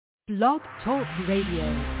Blog Talk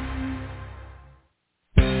Radio.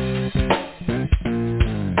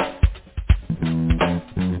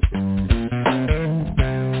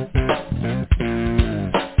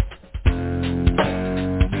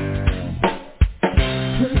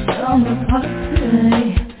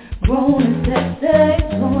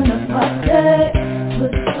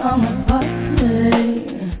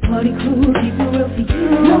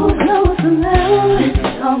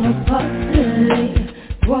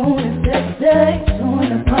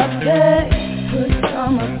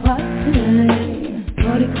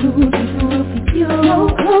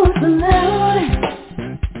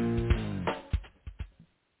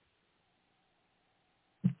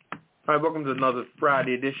 All right, welcome to another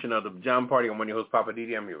Friday edition of the Pajama Party. I'm one of your hosts, Papa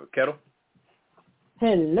Didi. I'm here with Kettle.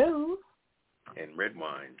 Hello. And Red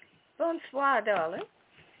Wine. Bonsoir, darling.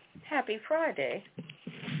 Happy Friday.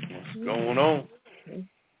 What's going on?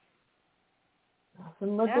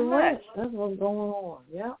 Nothing but the rent. That's what's going on.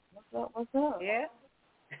 Yeah. What's up? Yeah.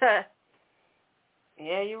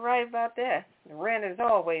 Yeah, you're right about that. The rent is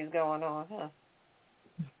always going on, huh?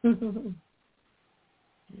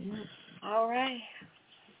 Yeah. All right.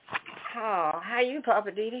 Oh, how you,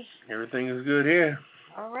 Papa Didi? Everything is good here.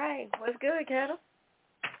 All right. What's good, Kettle?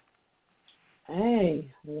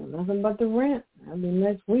 Hey, nothing but the rent. I mean,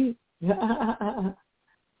 next week. What's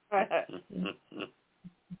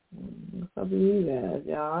up with you guys?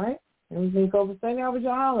 You all right? Everything copacetic? How was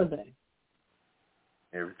your holiday?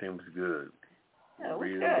 Everything was good. Oh,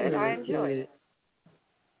 it was good. I enjoyed it.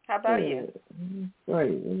 How about you?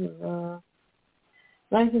 Great. It was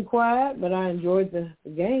nice and quiet, but I enjoyed the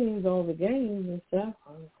games, all the games and stuff.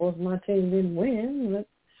 Of course, my team didn't win, but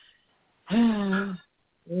we're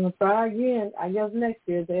going to try again. I guess next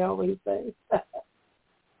year, they always say.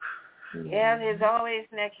 Yeah, there's always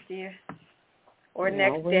next year or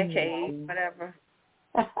next decade, whatever.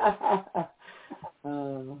 For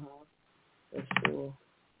sure.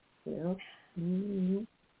 Yeah. Mm-hmm.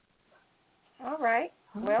 All right.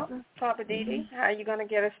 Well, Papa Didi, how are you going to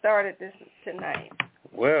get us started tonight?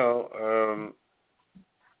 Well,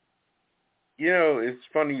 it's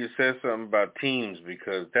funny you said something about teams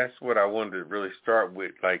because that's what I wanted to really start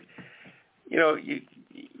with. Like,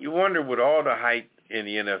 you wonder with all the hype in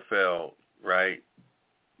the NFL, right?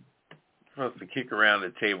 For us to kick around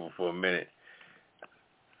the table for a minute,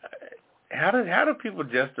 how do people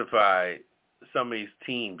justify some of these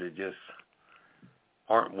teams that just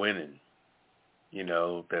aren't winning?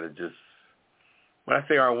 That are just, when I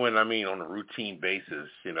say aren't winning, I mean on a routine basis.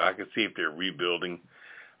 I can see if they're rebuilding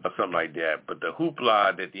or something like that. But the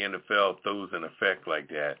hoopla that the NFL throws in effect like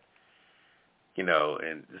that,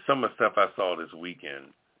 and some of the stuff I saw this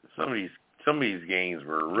weekend, some of these games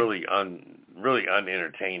were really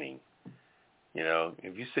unentertaining.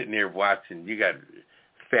 If you're sitting there watching, you got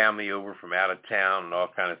family over from out of town and all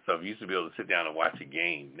kind of stuff. You used to be able to sit down and watch a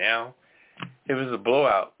game. Now, if it's a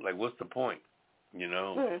blowout, like what's the point?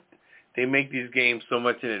 They make these games so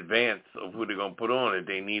much in advance of who they're going to put on that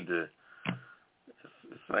they need to.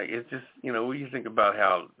 It's just, when you think about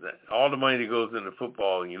how all the money that goes into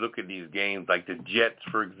football and you look at these games, like the Jets,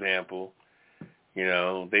 for example,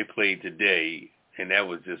 they played today, and that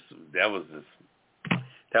was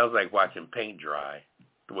like watching paint dry,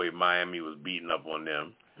 the way Miami was beating up on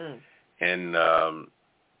them. And,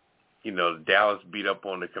 Dallas beat up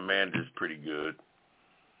on the Commanders pretty good.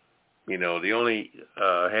 The only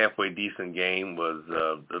halfway decent game was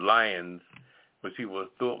the Lions, which people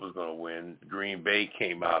thought was going to win. Green Bay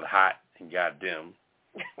came out hot and got them.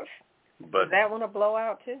 But was that one a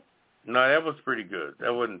blowout too? No, that was pretty good.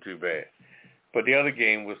 That wasn't too bad. But the other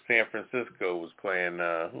game was San Francisco was playing.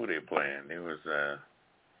 Who they playing? It was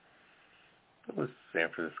San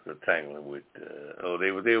Francisco tangling with.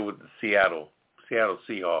 They were with the Seattle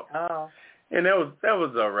Seahawks. Oh. And that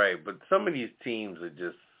was all right. But some of these teams are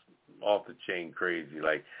just off the chain crazy,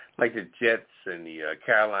 like the Jets and the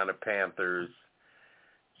Carolina Panthers,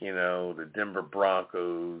 the Denver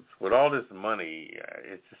Broncos. With all this money,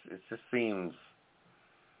 it just seems,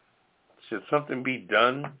 should something be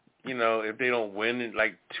done? If they don't win in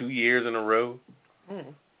like 2 years in a row,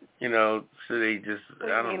 should they just? What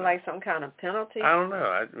do you mean, like some kind of penalty? I don't know.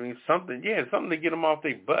 I mean, something to get them off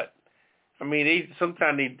their butt. I mean,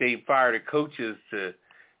 sometimes they fire the coaches to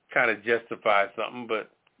kind of justify something, but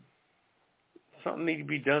something needs to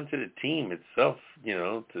be done to the team itself,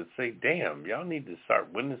 to say, damn, y'all need to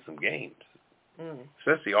start winning some games.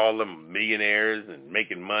 Especially all them millionaires and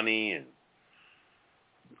making money and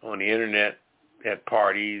on the internet at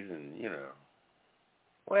parties and,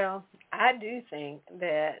 Well, I do think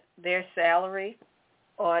that their salary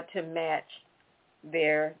ought to match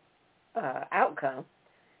their outcome.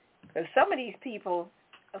 Because some of these people,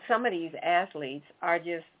 some of these athletes are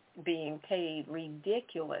just being paid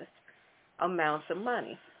ridiculous amounts of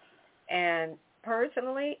money. And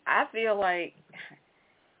personally, I feel like,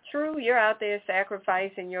 true, you're out there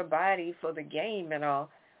sacrificing your body for the game and all,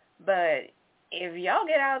 but if y'all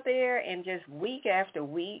get out there and just week after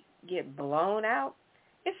week get blown out,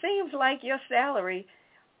 it seems like your salary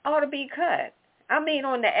ought to be cut. I mean,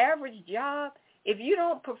 on the average job, if you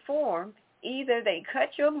don't perform, either they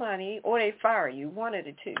cut your money or they fire you, one of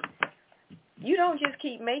the two. You don't just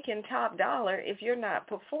keep making top dollar if you're not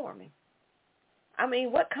performing. I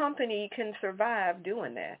mean, what company can survive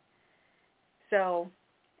doing that? So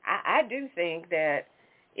I do think that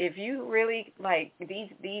if you really, like these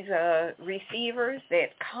receivers that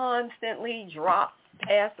constantly drop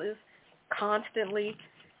passes, constantly,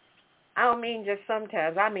 I don't mean just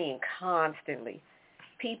sometimes, I mean constantly.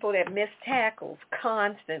 People that miss tackles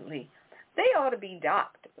constantly, they ought to be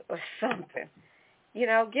docked or something. You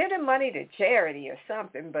know, give them money to charity or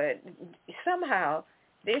something, but somehow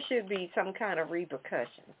there should be some kind of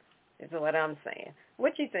repercussion, is what I'm saying.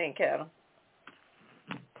 What you think, Kettle?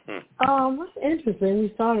 What's interesting,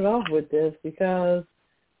 you started off with this because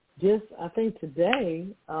just, I think today,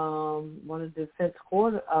 one of the defense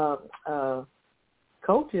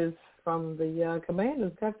coaches from the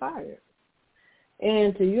Commanders got fired.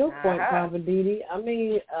 And to your point, Papa Didi, I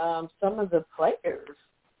mean, some of the players,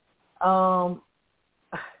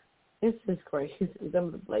 it's just crazy. Some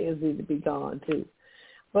of the players need to be gone, too.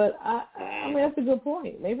 But, I mean, that's a good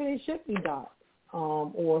point. Maybe they should be docked.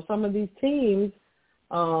 Or some of these teams,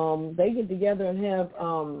 they get together and have,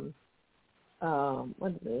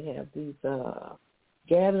 what do they have? These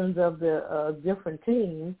gatherings of the different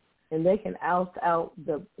teams, and they can oust out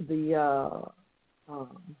the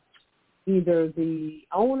either the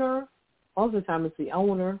owner, most of the time it's the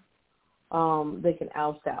owner, they can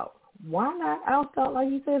oust out. Why not oust out, like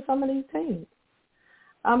you said, some of these teams?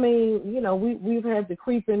 I mean, you know, we've had the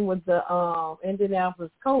creeping with the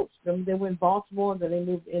Indianapolis coach. They went Baltimore, then they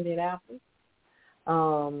moved to Indianapolis.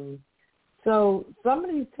 So some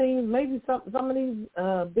of these teams, maybe some of these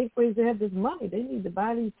big wigs that have this money, they need to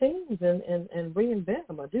buy these teams and reinvent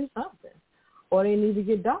them or do something. Or they need to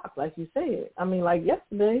get docked, like you said. I mean, like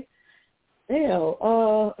yesterday,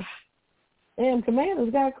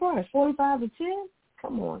 Commanders got crushed, 45-10.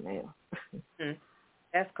 Come on now.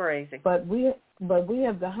 That's crazy. But we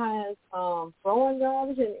have the highest throwing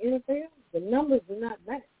yardage in the NFL. The numbers do not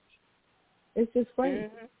match. It's just crazy.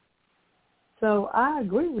 Mm-hmm. So I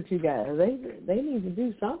agree with you guys. They need to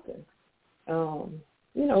do something. You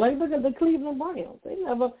know, like look at the Cleveland Browns. They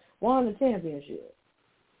never won a championship.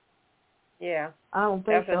 Yeah. I don't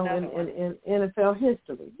think so in NFL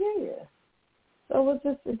history. Yeah. So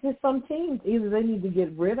it's just some teams either they need to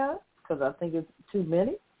get rid of because I think it's too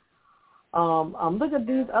many. Look at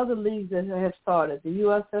these other leagues that have started, the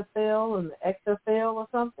USFL and the XFL or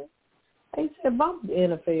something. They said bump the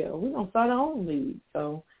NFL. We're gonna start our own league.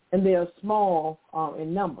 So. And they're small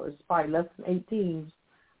in numbers, probably less than 8 teams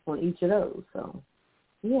on each of those. So,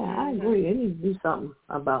 yeah, I agree. They need to do something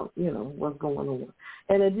about, you know, what's going on.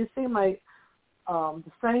 And it just seems like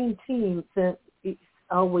the same team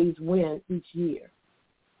always win each year.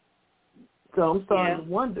 So I'm starting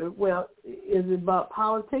to wonder, well, is it about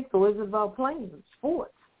politics or is it about playing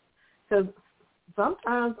sports? Because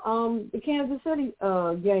sometimes the Kansas City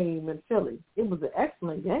game in Philly, it was an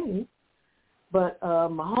excellent game. But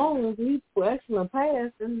Mahomes, he threw an excellent pass,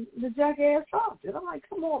 and the jackass dropped it. I'm like,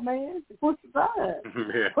 come on, man. What's the side?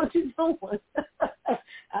 Yeah. What you doing?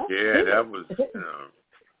 That was...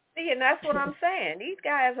 See, and that's what I'm saying. These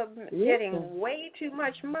guys are getting way too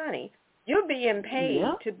much money. You're being paid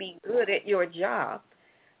to be good at your job.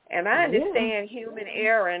 And I understand human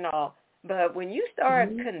error and all, but when you start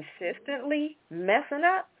consistently messing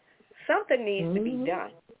up, something needs to be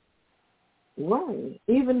done. Right.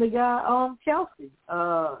 Even the guy, Kelsey,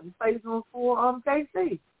 he plays on for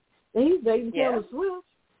KC. And he's dating Taylor Swift.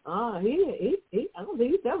 He I don't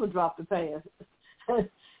think he's ever dropped a pass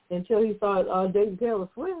until he started dating Taylor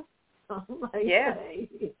Swift. I'm like, hey.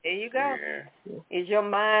 There you go. Yeah. Is your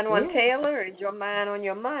mind on Taylor or is your mind on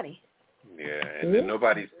your money? Yeah, and then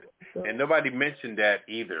nobody mentioned that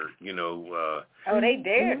either, you know. They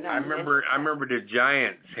dared. I remember the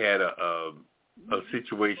Giants had a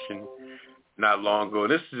situation not long ago.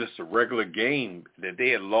 This is just a regular game that they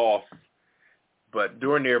had lost, but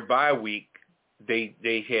during their bye week, they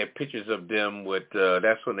had pictures of them with.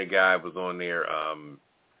 That's when the guy was on there,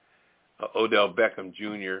 Odell Beckham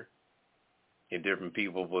Jr. and different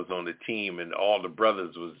people was on the team, and all the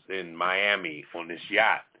brothers was in Miami on this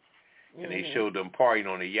yacht, and they showed them partying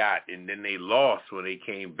on the yacht, and then they lost when they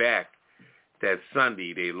came back that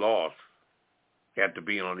Sunday. They lost after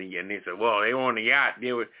being on the yacht, and they said, well, they were on the yacht.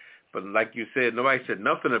 But like you said, nobody said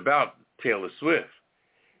nothing about Taylor Swift.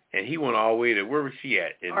 And he went all the way to, where was she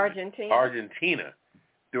at? In Argentina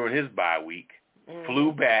during his bye week.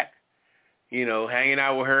 Flew back, hanging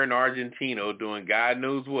out with her in Argentina, doing God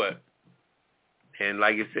knows what. And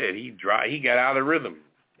like I said, he got out of rhythm.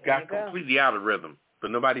 Got completely out of rhythm.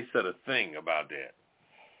 But nobody said a thing about that.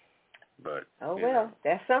 But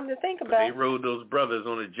that's something to think about. They rode those brothers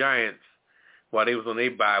on the Giants while they was on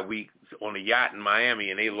their bye week on a yacht in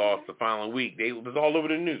Miami, and they lost the following week. It was all over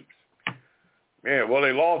the news. Yeah, well,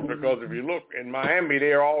 they lost because if you look in Miami,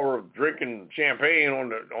 they all were drinking champagne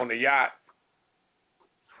on the yacht.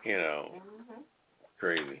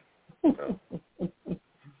 Crazy. So.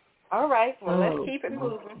 All right, well, let's keep it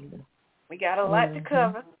moving. We got a lot to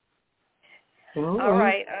cover. All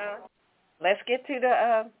right, let's get to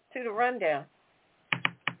the rundown.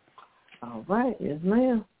 All right, yes,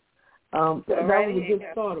 ma'am. That was a good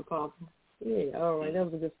starter, Papa. Yeah, all right, that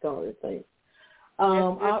was a good starter. Thanks.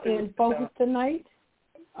 Our in focus tonight.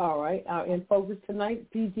 All right, our in focus tonight.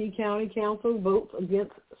 PG County Council votes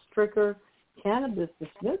against stricter cannabis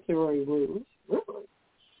dispensary rules. Really?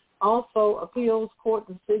 Also, appeals court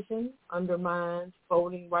decision undermines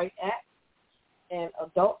Voting Rights Act, and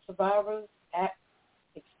Adult Survivors Act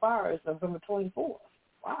expires November 24th.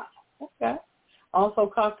 Wow. Okay. Also,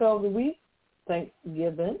 cocktail of the week,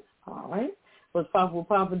 Thanksgiving. All right. Was Papa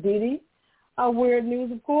Papa Didi. Weird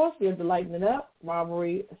news, of course. We have to lighten it up.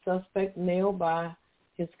 Robbery suspect nailed by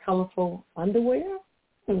his colorful underwear.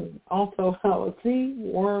 Also, how a sea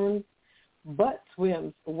worm's butt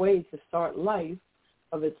swims away to start life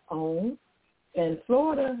of its own. And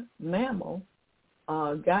Florida mammal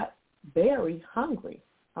got very hungry.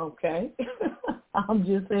 Okay. I'm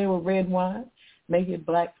just saying with red wine, make it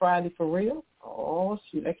Black Friday for real. Oh,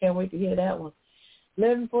 shoot. I can't wait to hear that one.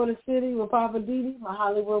 Living for the City with Papa Didi, my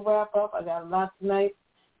Hollywood wrap-up. I got a lot tonight,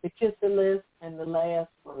 the kisser list, and the last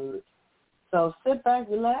word. So sit back,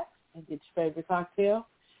 relax, and get your favorite cocktail,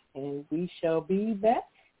 and we shall be back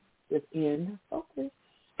with In Focus.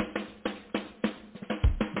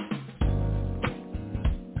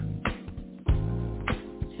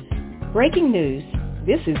 Breaking news.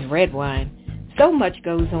 This is Red Wine. So much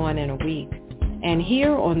goes on in a week. And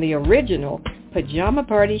here on the original Pajama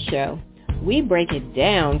Party Show, we break it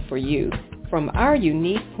down for you from our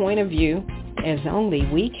unique point of view as only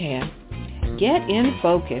we can. Get in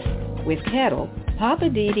focus with Kettle, Papa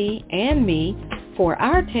Didi, and me for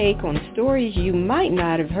our take on stories you might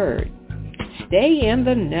not have heard. Stay in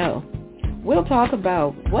the know. We'll talk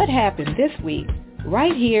about what happened this week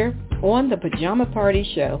right here on the Pajama Party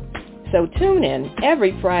Show. So tune in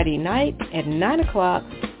every Friday night at 9 o'clock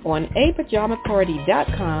on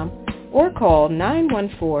apajamaparty.com or call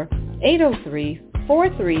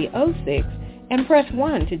 914-803-4306 and press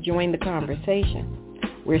 1 to join the conversation.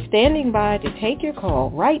 We're standing by to take your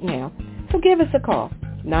call right now, so give us a call,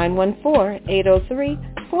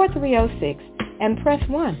 914-803-4306, and press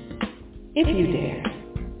 1 if you dare.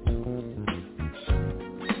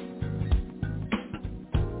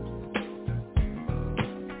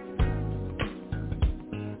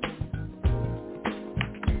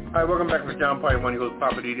 All right, welcome back to John Party Money Goes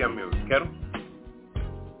Papa Didi. I'm here with Kettle.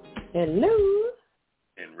 Hello.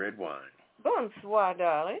 And red wine. Bonsoir,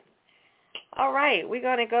 darling. All right, we're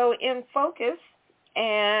going to go in focus,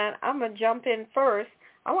 and I'm going to jump in first.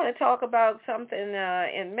 I want to talk about something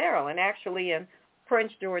in Maryland, actually in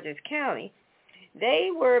Prince George's County. They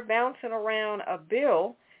were bouncing around a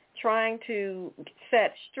bill trying to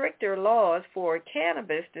set stricter laws for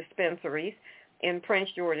cannabis dispensaries in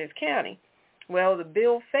Prince George's County. Well, the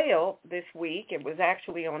bill failed this week. It was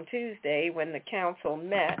actually on Tuesday when the council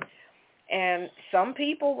met, and some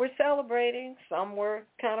people were celebrating. Some were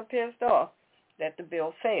kind of pissed off that the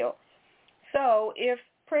bill failed. So if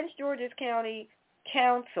Prince George's County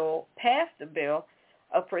Council passed the bill,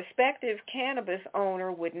 a prospective cannabis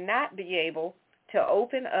owner would not be able to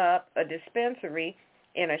open up a dispensary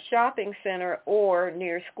in a shopping center or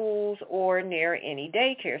near schools or near any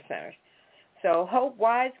daycare centers. So Hope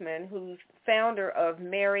Wiseman, who's founder of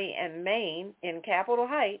Mary and Maine in Capitol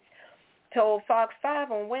Heights, told Fox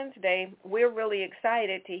 5 on Wednesday, we're really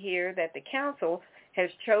excited to hear that the council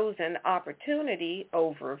has chosen opportunity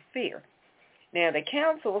over fear. Now, the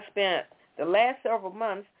council spent the last several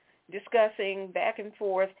months discussing back and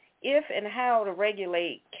forth if and how to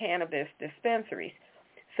regulate cannabis dispensaries.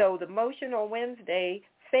 So the motion on Wednesday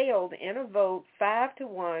failed in a vote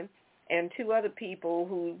 5-1, and 2 other people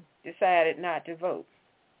who decided not to vote.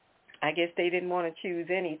 I guess they didn't want to choose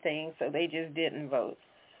anything, so they just didn't vote.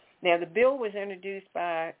 Now, the bill was introduced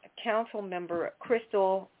by Council Member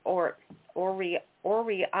Crystal Oriada.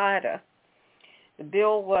 The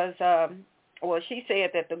bill was, she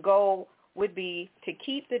said that the goal would be to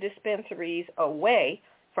keep the dispensaries away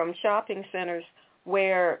from shopping centers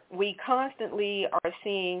where we constantly are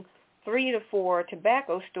seeing 3 to 4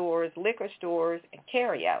 tobacco stores, liquor stores, and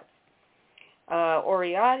carryouts.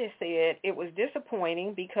 Oriada said it was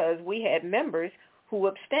disappointing because we had members who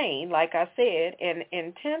abstained, like I said, and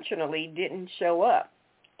intentionally didn't show up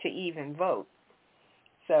to even vote.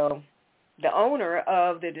 So the owner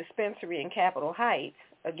of the dispensary in Capitol Heights,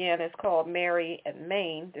 again, it's called Mary and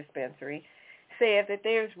Main Dispensary, said that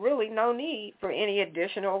there's really no need for any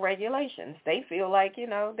additional regulations. They feel like,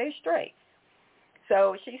 they're straight.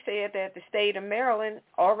 So she said that the state of Maryland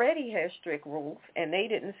already has strict rules, and they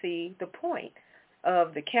didn't see the point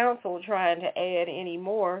of the council trying to add any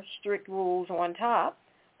more strict rules on top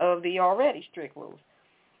of the already strict rules.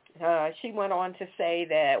 She went on to say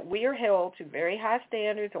that we are held to very high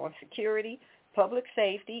standards on security, public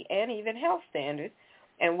safety, and even health standards,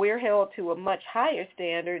 and we're held to a much higher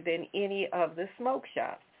standard than any of the smoke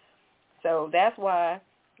shops. So that's why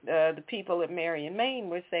the people at Mary and Main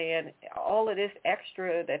were saying all of this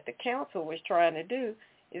extra that the council was trying to do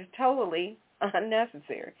is totally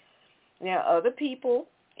unnecessary. Now, other people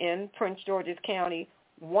in Prince George's County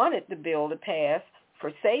wanted the bill to pass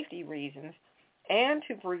for safety reasons and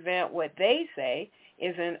to prevent what they say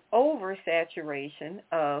is an oversaturation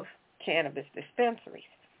of cannabis dispensaries.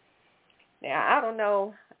 Now, I don't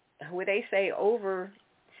know, when they say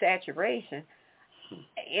oversaturation,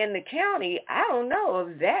 in the county, I don't know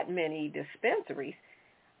of that many dispensaries.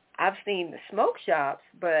 I've seen the smoke shops,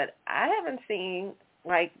 but I haven't seen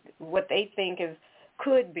like what they think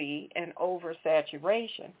could be an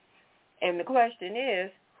oversaturation. And the question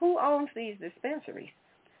is, who owns these dispensaries?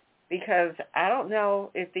 Because I don't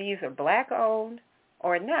know if these are black-owned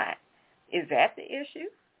or not. Is that the issue?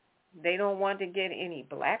 They don't want to get any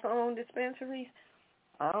black-owned dispensaries?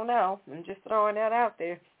 I don't know. I'm just throwing that out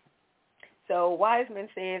there. So Wiseman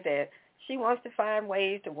said that she wants to find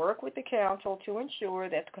ways to work with the council to ensure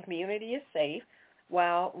that the community is safe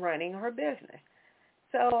while running her business.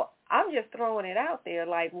 So I'm just throwing it out there,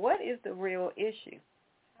 like, what is the real issue?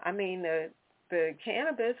 I mean, the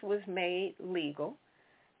cannabis was made legal.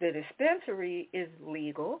 The dispensary is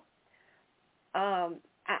legal. I'm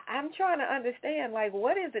trying to understand, like,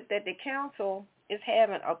 what is it that the council is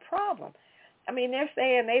having a problem? I mean, they're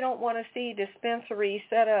saying they don't want to see dispensaries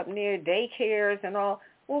set up near daycares and all.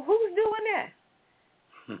 Well, who's doing that?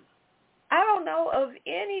 I don't know of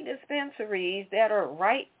any dispensaries that are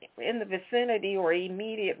right in the vicinity or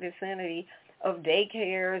immediate vicinity of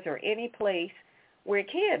daycares or any place where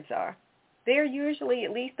kids are. They're usually,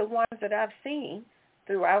 at least the ones that I've seen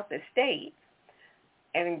throughout the state,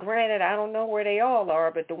 and granted, I don't know where they all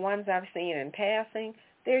are, but the ones I've seen in passing,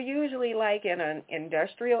 they're usually like in an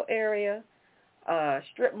industrial area,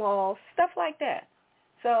 strip malls, stuff like that.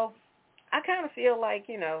 So I kind of feel like,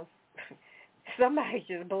 somebody's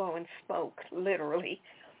just blowing smoke, literally,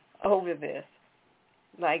 over this.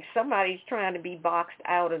 Like somebody's trying to be boxed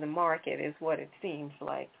out of the market is what it seems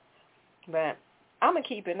like. But I'm going to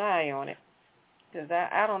keep an eye on it. Because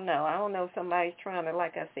I don't know. I don't know if somebody's trying to,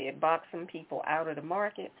 like I said, box some people out of the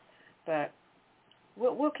market. But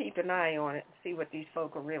we'll keep an eye on it and see what these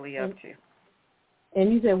folk are really up to.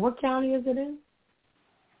 And you said, what county is it in?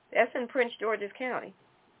 That's in Prince George's County.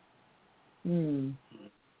 You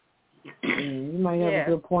might have a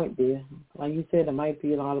good point there. Like you said, there might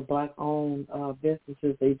be a lot of black-owned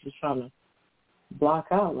businesses they just trying to block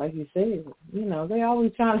out. Like you said, they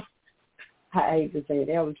always trying to, I hate to say it,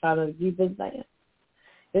 they always trying to keep us down.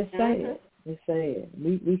 It's sad. It's sad.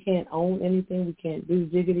 We can't own anything. We can't do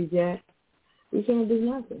jiggity jack. We can't do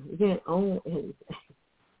nothing. We can't own anything.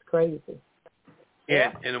 It's crazy.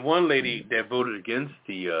 Yeah, and the one lady that voted against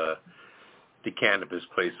the cannabis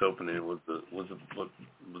place opening was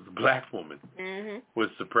a black woman, which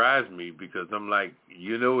surprised me because I'm like,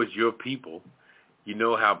 it's your people. You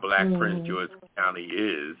know how black Prince George County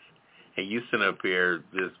is, and you sit up here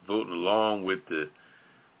just voting along with the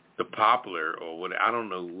popular or what, I don't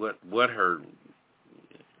know what her,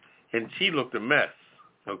 and she looked a mess,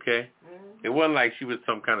 okay? It wasn't like she was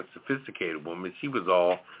some kind of sophisticated woman. She was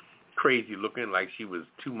all crazy looking, like she was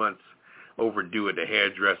 2 months overdue at the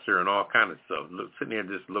hairdresser and all kind of stuff. Sitting there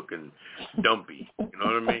just looking dumpy, you know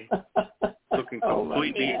what I mean? Looking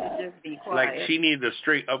completely like she needed a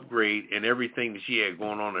straight upgrade in everything that she had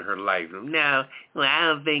going on in her life. No, well, I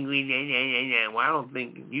don't think I don't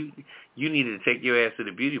think you needed to take your ass to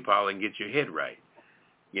the beauty parlor and get your head right.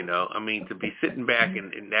 You know, I mean, to be sitting back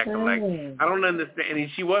and acting like, I don't understand. And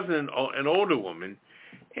she wasn't an older woman.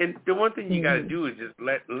 And the one thing you got to do is just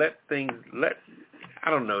let things, I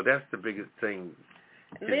don't know, that's the biggest thing.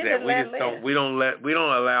 Is that we don't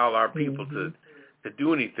allow our people to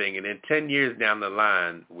do anything. And then 10 years down the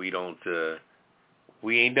line, we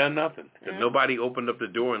ain't done nothing. Because nobody opened up the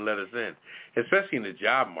door and let us in. Especially in the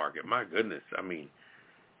job market. My goodness. I mean,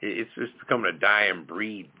 it's just becoming a dying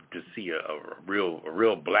breed to see a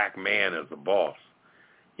real black man as a boss.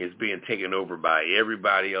 It's being taken over by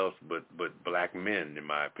everybody else but black men, in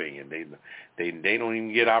my opinion. They don't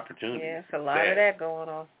even get opportunities. Yeah, it's a lot of that going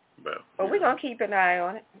on. But we're gonna keep an eye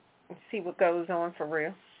on it and see what goes on for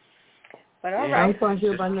real. But all right. I'm quite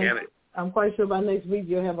sure by next week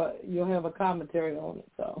you'll have a commentary on it.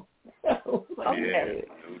 So. Okay.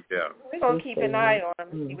 Yeah. We're gonna keep an eye on them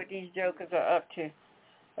and see what these jokers are up to.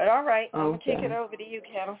 But all right, I'm gonna kick it over to you,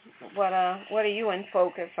 Kettle. What are you in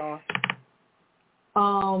focus on?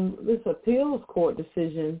 This appeals court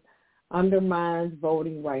decision undermines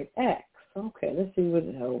Voting Rights Act. Okay, let's see what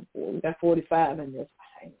we got 45 in this.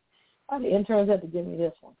 The interns have to give me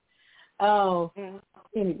this one.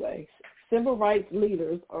 Anyway, civil rights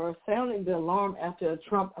leaders are sounding the alarm after a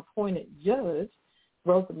Trump-appointed judge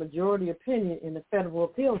wrote the majority opinion in the federal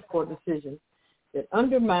appeals court decision that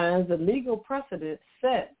undermines the legal precedent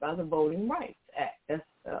set by the Voting Rights Act. That's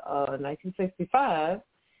 1965,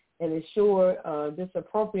 and is sure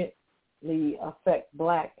disappropriately affect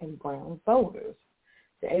black and brown voters.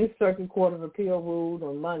 The 8th Circuit Court of Appeal ruled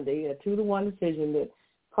on Monday a 2-1 decision that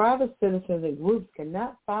private citizens and groups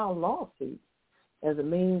cannot file lawsuits as a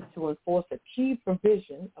means to enforce a key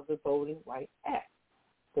provision of the Voting Rights Act.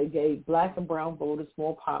 They gave black and brown voters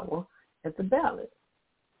more power at the ballot.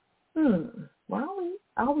 Why do we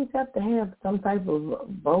always have to have some type of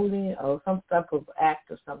voting or some type of act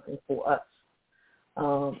or something for us?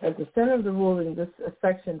 At the center of the ruling, this is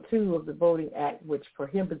Section 2 of the Voting Act, which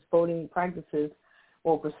prohibits voting practices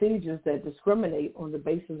or procedures that discriminate on the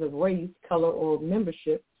basis of race, color, or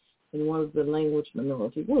membership in one of the language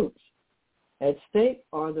minority groups. At stake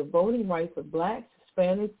are the voting rights of blacks,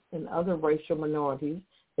 Hispanics, and other racial minorities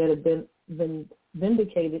that have been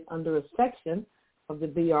vindicated under a section of the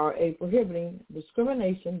VRA prohibiting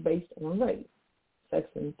discrimination based on race.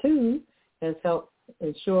 Section 2 has helped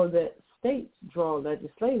ensure that states draw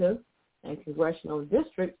legislative and congressional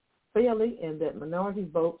districts fairly and that minority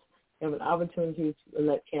votes have an opportunity to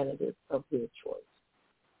elect candidates of their choice.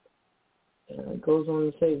 It goes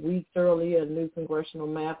on to say, weeks earlier, a new congressional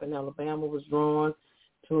map in Alabama was drawn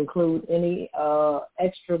to include any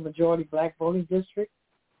extra majority black voting districts.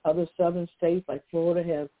 Other southern states like Florida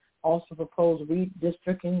have also proposed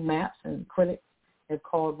redistricting maps, and critics have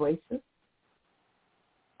called racist.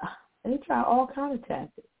 They try all kinds of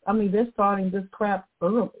tactics. I mean, they're starting this crap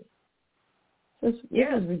early. This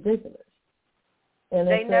is ridiculous. And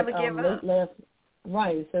they never give up.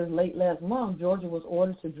 It says late last month, Georgia was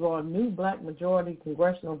ordered to draw a new black majority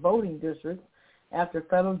congressional voting district after a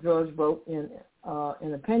federal judge wrote in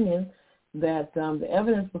an opinion that the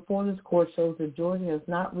evidence before this court shows that Georgia has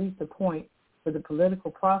not reached the point where the political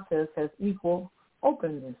process has equal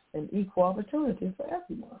openness and equal opportunity for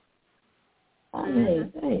everyone. I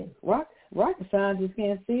mean, rocket scientists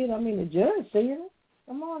can't see it. I mean, the judge sees it.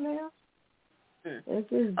 Come on now.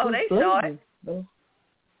 They saw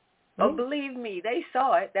it. Believe me, they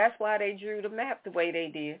saw it. That's why they drew the map the way they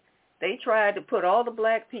did. They tried to put all the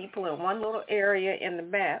black people in one little area in the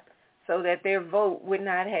map so that their vote would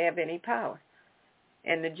not have any power.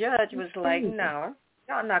 And the judge was like, no,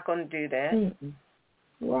 y'all not going to do that.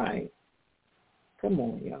 Right. Come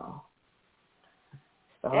on, y'all.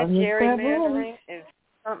 That gerrymandering is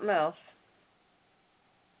something else.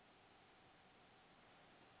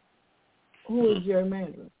 Who is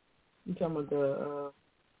gerrymandering? You talking about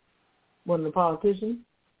one of the politicians?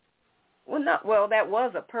 Well, that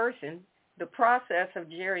was a person. The process of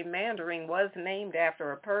gerrymandering was named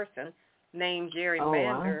after a person named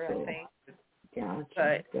Gerrymander, I think.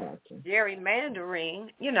 Gotcha.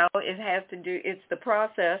 Gerrymandering, it's the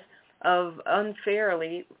process of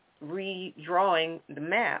unfairly redrawing the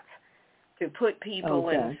map to put people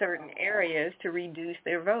in certain areas to reduce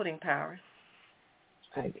their voting power.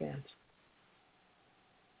 I guess.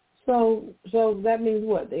 So that means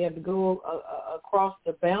what? They have to go across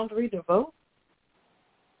the boundary to vote?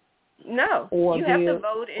 No, you have to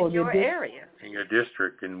vote in your area. In your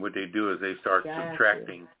district, and what they do is they start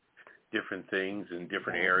subtracting different things in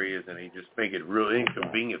different areas, and they just make it real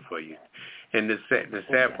inconvenient for you. And the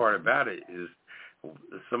sad part about it is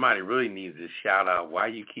somebody really needs to shout out why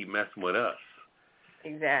you keep messing with us.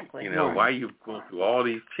 Exactly. Why you going through all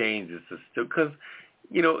these changes? Because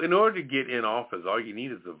You know, in order to get in office, all you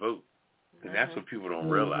need is a vote. And that's what people don't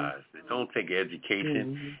realize. It don't take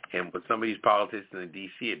education. And with some of these politicians in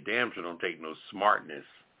D.C., it damn sure don't take no smartness.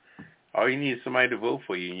 All you need is somebody to vote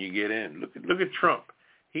for you, and you get in. Look at Trump.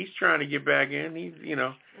 He's trying to get back in. He's, you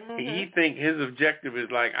know, he think his objective is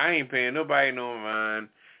like, I ain't paying nobody no mind.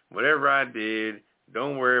 Whatever I did,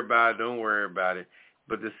 don't worry about it.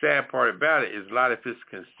 But the sad part about it is a lot of his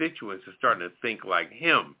constituents are starting to think like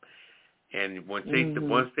him. And once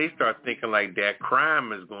they start thinking like that,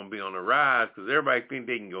 crime is going to be on the rise because everybody think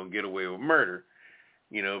they can go and get away with murder,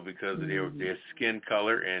 you know, because of their skin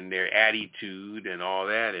color and their attitude and all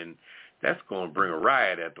that. And that's going to bring a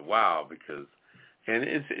riot at the while because, and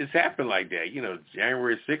it's happened like that. You know,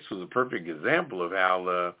 January 6th was a perfect example of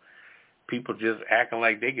how people just acting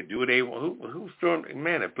like they could do what they want. Who stormed?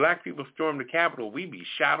 Man, if black people stormed the Capitol, we'd be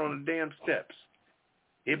shot on the damn steps.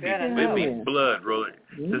 It'd be blood rolling.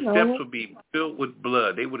 The steps would be filled with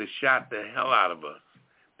blood. They would have shot the hell out of us.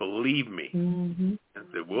 Believe me. And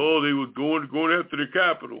said, well, they were going after the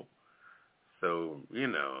Capitol. So, you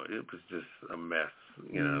know, it was just a mess,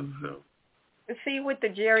 you know, so. See, with the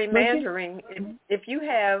gerrymandering, if you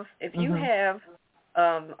have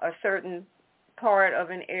a certain part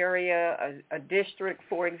of an area, a district,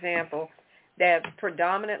 for example, that's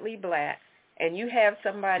predominantly black, and you have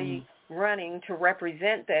somebody running to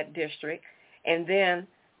represent that district, and then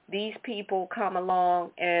these people come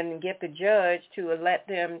along and get the judge to let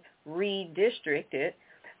them redistrict it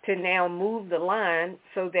to now move the line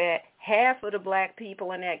so that half of the black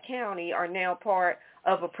people in that county are now part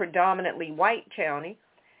of a predominantly white county,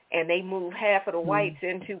 and they move half of the whites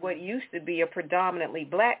into what used to be a predominantly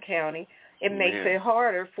black county. It makes it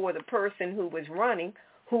harder for the person who was running,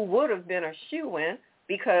 who would have been a shoo-in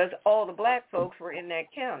because all the black folks were in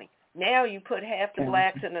that county. Now you put half the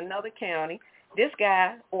blacks in another county. This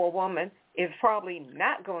guy or woman is probably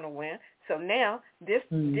not going to win. So now this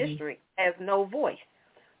district has no voice.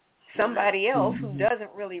 Somebody else who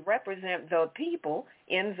doesn't really represent the people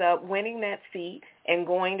ends up winning that seat and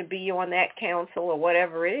going to be on that council or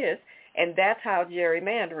whatever it is. And that's how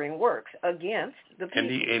gerrymandering works against the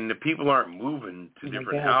people. And the people aren't moving to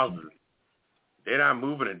different houses. They're not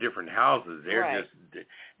moving to different houses. They're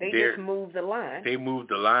just move the line. They moved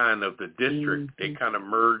the line of the district. They kind of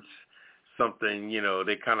merged something, you know,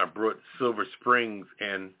 they kind of brought Silver Springs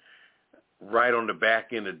and right on the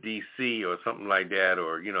back end of D.C. or something like that,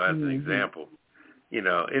 or, you know, as an example. You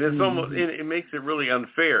know, and it's almost, it makes it really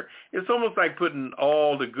unfair. It's almost like putting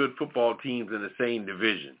all the good football teams in the same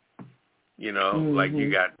division. You know, like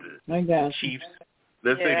you got the Chiefs.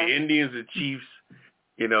 Let's say the Indians, the Chiefs,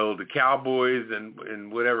 you know, the Cowboys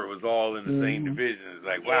and whatever, it was all in the same division. It's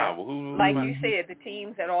like, wow, well, who? Like you said, the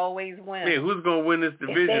teams that always win. Yeah, who's going to win this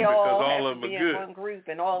division because all of them are good? In one group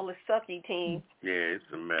and all the sucky teams. Yeah, it's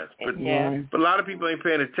a mess. But a lot of people ain't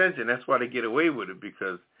paying attention. That's why they get away with it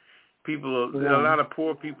because people, a lot of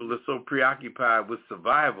poor people are so preoccupied with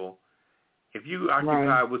survival. If you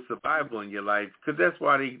occupy with survival in your life, because that's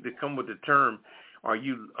why they come with the term, are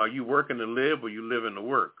you working to live or you living to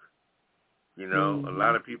work? You know, a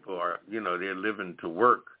lot of people are, you know, they're living to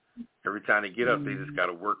work. Every time they get up, they just got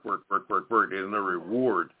to work. There's no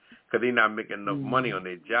reward because they're not making enough money on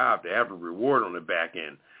their job to have a reward on the back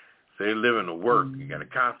end. So they're living to work. You got to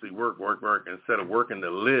constantly work instead of working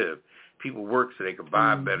to live. People work so they can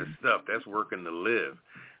buy better stuff. That's working to live.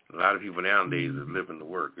 A lot of people nowadays are living to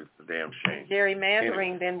work. It's a damn shame.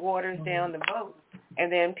 Gerrymandering then waters down the vote.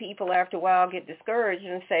 And then people after a while get discouraged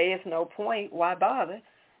and say it's no point, why bother?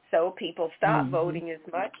 So people stop voting as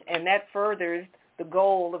much, and that furthers the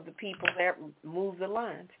goal of the people that move the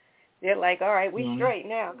lines. They're like, all right, we straight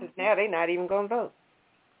now, because now they're not even going to vote.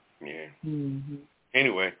 Yeah.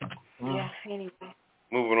 Anyway. Yeah, anyway.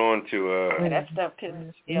 Moving on to that stuff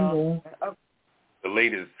pisses me off. The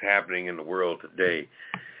latest happening in the world today.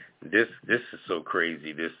 This is so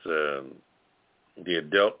crazy. This the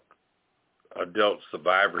Adult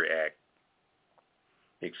Survivor Act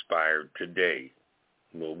expired today.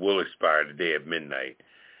 Well, will expire today at midnight,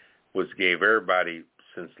 which gave everybody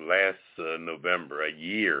since last November a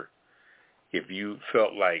year. If you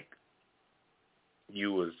felt like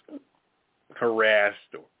you was harassed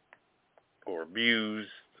or abused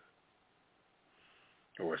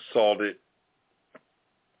or assaulted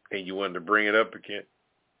and you wanted to bring it up again,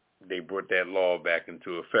 they brought that law back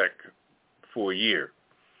into effect for a year.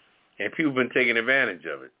 And people have been taking advantage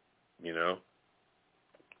of it, you know.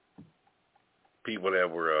 People that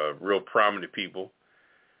were real prominent people,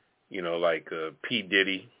 you know, like P.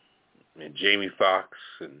 Diddy and Jamie Foxx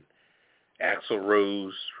and Axl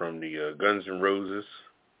Rose from the Guns N' Roses.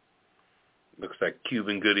 Looks like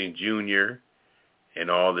Cuban Gooding Jr. and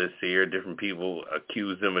all this here. Different people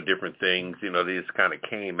accuse them of different things. You know, they just kind of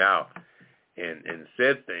came out and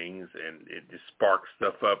said things, and it just sparked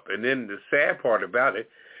stuff up. And then the sad part about it,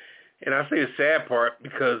 and I say the sad part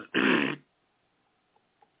because a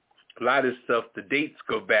lot of this stuff, the dates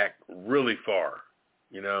go back really far,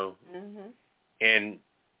 you know. Mm-hmm. And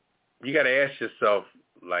you got to ask yourself,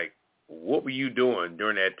 like, what were you doing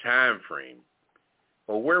during that time frame?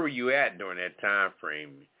 Or where were you at during that time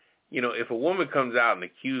frame? You know, if a woman comes out and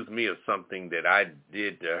accuses me of something that I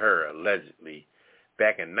did to her, allegedly,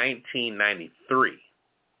 back in 1993,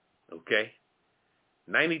 okay?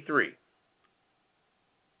 93,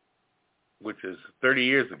 which is 30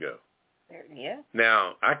 years ago. Yeah.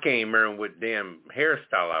 Now, I can't remember what damn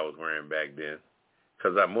hairstyle I was wearing back then,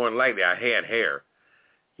 because more than likely I had hair,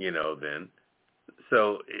 you know, then.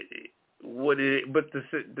 So, what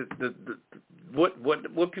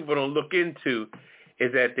people don't look into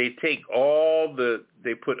is that they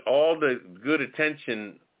put all the good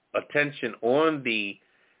attention on the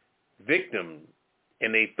victim,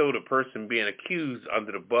 and they throw the person being accused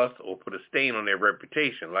under the bus or put a stain on their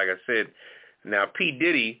reputation. Like I said, now P.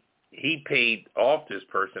 Diddy, he paid off this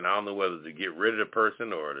person. I don't know whether to get rid of the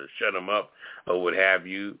person or to shut him up or what have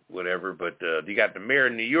you, whatever. But you got the mayor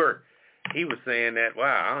of New York. He was saying that,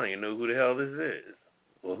 wow, I don't even know who the hell this is.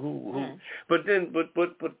 Well, who? Mm. But then, but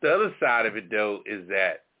the other side of it though is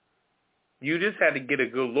that you just had to get a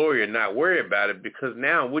good lawyer and not worry about it, because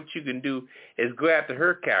now what you can do is go after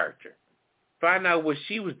her character, find out what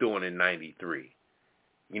she was doing in '93.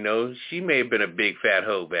 You know, she may have been a big fat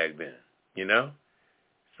hoe back then. You know,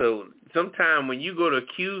 so sometime when you go to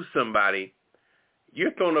accuse somebody,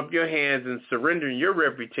 you're throwing up your hands and surrendering your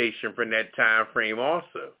reputation from that time frame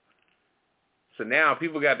also. So now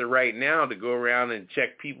people got the right now to go around and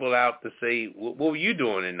check people out to say, what were you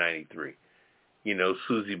doing in '93? You know,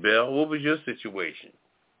 Susie Bell, what was your situation?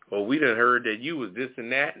 Well, we done heard that you was this and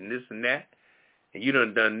that and this and that, and you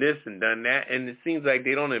done this and done that. And it seems like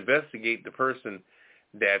they don't investigate the person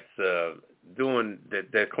that's doing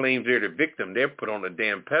that claims they're the victim. They're put on a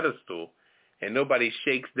damn pedestal, and nobody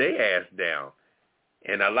shakes their ass down.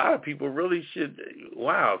 And a lot of people really should,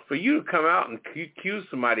 for you to come out and accuse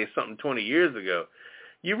somebody of something 20 years ago,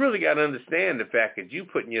 you really got to understand the fact that you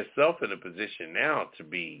putting yourself in a position now to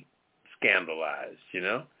be scandalized, you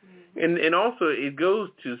know? Mm-hmm. And also it goes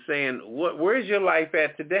to saying, where's your life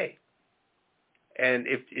at today? And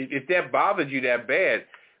if that bothered you that bad,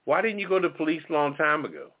 why didn't you go to the police a long time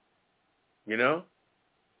ago? You know?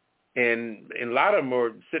 And a lot of them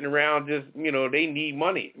are sitting around just, you know, they need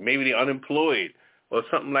money. Maybe they're unemployed or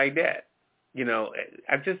something like that. You know,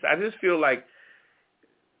 I just feel like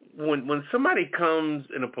when somebody comes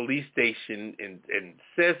in a police station and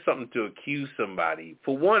says something to accuse somebody,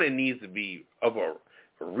 for one, it needs to be of a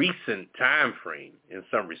recent time frame in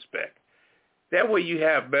some respect. That way you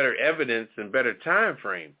have better evidence and better time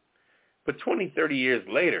frame. But 20, 30 years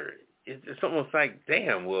later, it's almost like,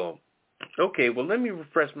 damn, well, okay, well, let me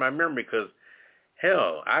refresh my memory, because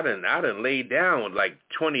hell, I done laid down with like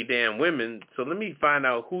 20 damn women, so let me find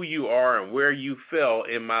out who you are and where you fell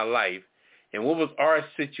in my life and what was our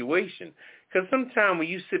situation. Because sometimes when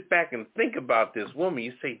you sit back and think about this woman,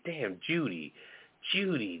 you say, damn, Judy,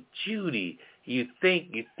 you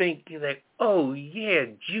think, you're like, oh, yeah,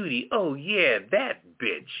 Judy, oh, yeah, that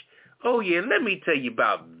bitch. Oh, yeah, let me tell you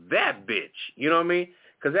about that bitch. You know what I mean?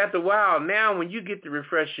 Because after a while, now when you get to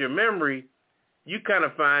refresh your memory, you kind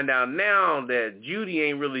of find out now that Judy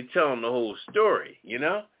ain't really telling the whole story, you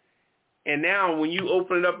know? And now when you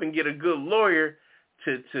open it up and get a good lawyer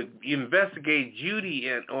to investigate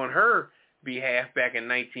Judy on her behalf back in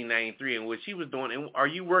 1993 and what she was doing, and are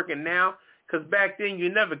you working now? Because back then you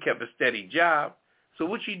never kept a steady job. So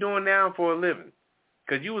what you doing now for a living?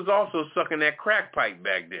 Because you was also sucking that crack pipe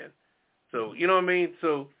back then. So, you know what I mean?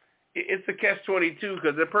 So it's a catch-22,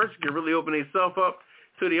 because the person can really open themselves up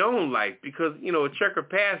to their own life, because, you know, a checkered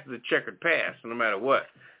past is a checkered past, no matter what.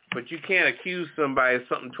 But you can't accuse somebody of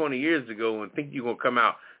something 20 years ago and think you're going to come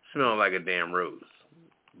out smelling like a damn rose.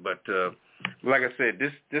 But like I said,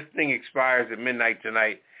 this thing expires at midnight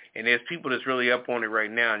tonight, and there's people that's really up on it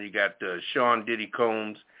right now. And you got Sean Diddy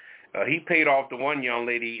Combs. He paid off the one young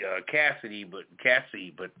lady, Cassie, but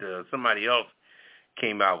somebody else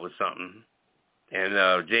came out with something.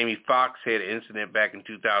 And Jamie Foxx had an incident back in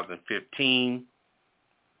 2015.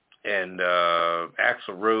 And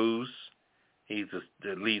Axl Rose, he's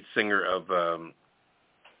the lead singer of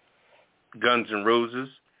Guns N' Roses.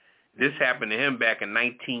 This happened to him back in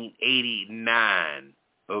 1989,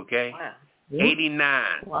 okay? Wow. 89.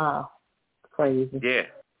 Wow. Crazy. Yeah.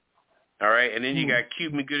 All right, and then you got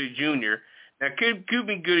Cuba Gooding Jr. Now,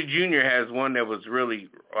 Cuba Gooding Jr. has one that was really,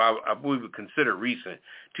 I believe, considered recent,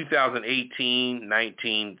 2018,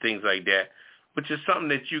 19, things like that, which is something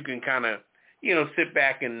that you can kind of, sit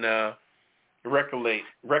back and recollect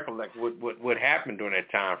what happened during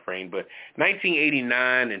that time frame. But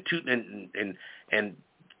 1989 and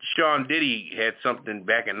Sean Diddy had something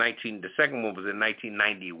back in the second one was in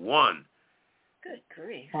 1991. Good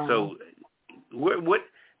grief. So what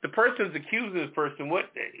the person's accusing this person,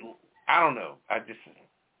 I don't know. I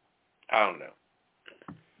don't know.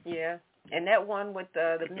 Yeah. And that one with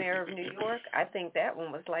the mayor of New York, I think that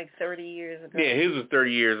one was like 30 years ago. Yeah, his was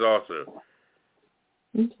 30 years also.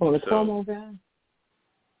 Oh, the Cuomo guy?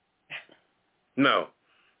 No,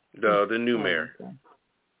 the new mayor. Okay.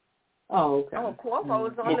 Oh, okay. Oh,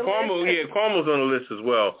 Cuomo's on the Cuomo, list. yeah, Cuomo's on the list as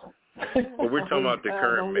well. But we're talking about the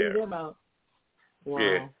current mayor. Wow.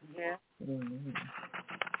 Yeah. Yeah. Mm-hmm.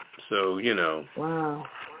 So, Wow.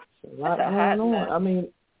 That's a hot mess. I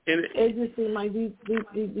mean, it just seems like these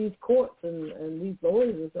courts and these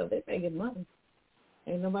lawyers and stuff, they're making money.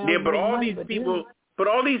 Ain't nobody but all money these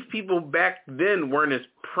people, back then weren't as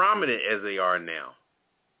prominent as they are now.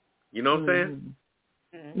 You know what I'm saying?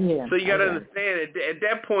 Mm-hmm. Yeah. So you got to understand, at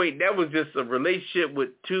that point, that was just a relationship with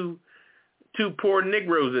two poor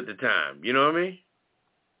Negroes at the time. You know what I mean?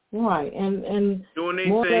 Right, and doing their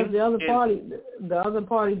more or less thing, the other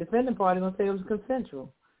party, defending party, gonna say it was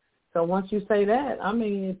consensual. So once you say that, I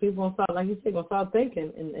mean, people gonna start, like you said, gonna start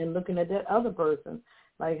thinking and looking at that other person,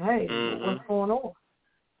 like, hey, what's going on?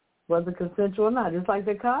 Was it consensual or not? Just like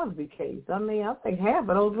the Cosby case. I mean, I think half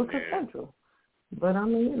of those were consensual. But I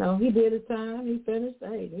mean, he did his time. He finished.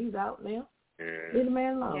 Hey, he's out now. Yeah. Leave the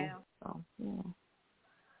man alone. Yeah. So, yeah.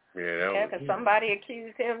 Yeah, because somebody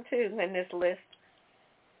accused him too in this list.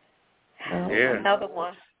 Yeah. Another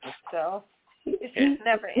one. So it's just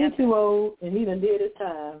never ending. He's too old, and he done did his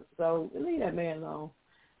time. So leave that man alone.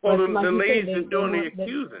 Well, but the ladies are doing the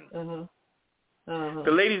accusing.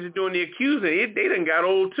 The ladies are doing the accusing. They done got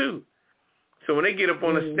old too. So when they get up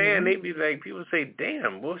on the stand, they be like, people say,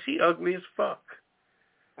 "Damn, boy, she ugly as fuck."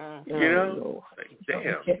 You know, like,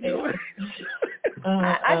 damn.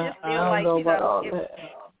 I just feel like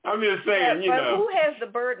I'm just saying, but who has the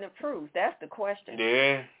burden of proof? That's the question.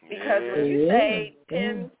 Yeah. Because when you say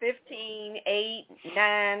 10, 15, 8,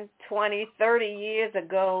 9, 20, 30 years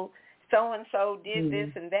ago, so-and-so did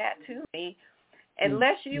this and that to me,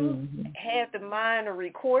 unless you had the mind to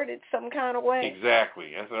record it some kind of way.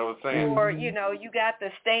 Exactly. That's what I was saying. Or, you got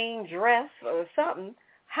the stained dress or something.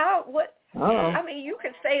 I mean, you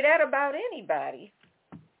could say that about anybody.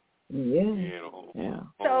 Yeah.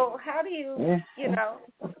 So how do you,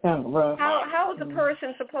 That's kind of rough. how is a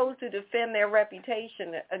person supposed to defend their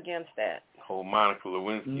reputation against that? Whole Monica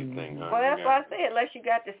Lewinsky thing, huh? Well, that's why I say unless you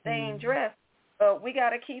got the stained dress, but we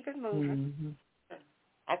got to keep it moving.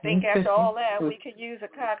 I think after all that, we could use a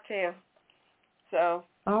cocktail. So,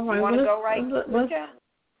 all right, you want to go right to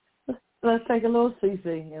let's take a little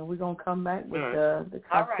CC, and we're going to come back with the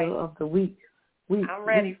cocktail of the week. I'm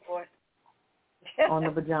ready for it. On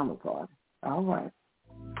the Pajama Party. All right.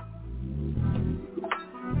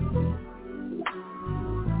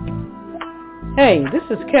 Hey, this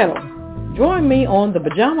is Kettle. Join me on the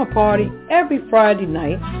Pajama Party every Friday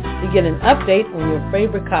night to get an update on your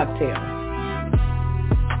favorite cocktail.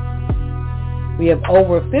 We have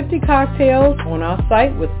over 50 cocktails on our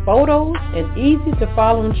site with photos and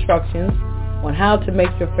easy-to-follow instructions on how to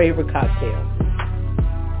make your favorite cocktail.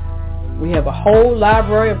 We have a whole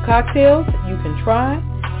library of cocktails that you can try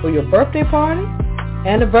for your birthday party,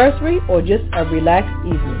 anniversary, or just a relaxed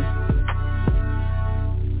evening.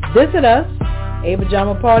 Visit us,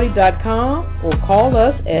 apajamaparty.com, or call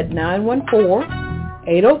us at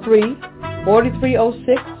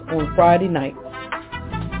 914-803-4306 on Friday nights.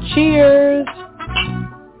 Cheers!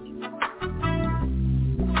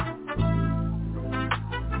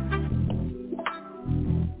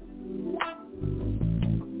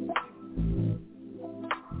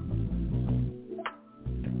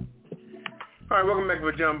 All right, welcome back to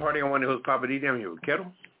Pajama Party. I'm one of the hosts, Papa D. I'm here with Kettle.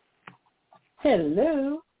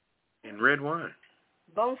 Hello. And red wine.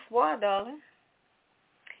 Bonsoir, darling.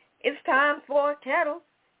 It's time for Kettle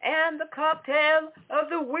and the cocktail of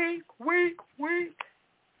the week.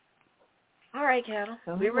 All right, Kettle.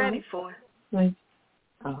 We're ready for it.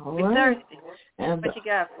 All We're right. thirsty. What you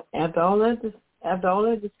got for After all that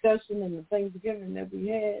discussion and the Thanksgiving that we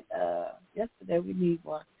had yesterday, we need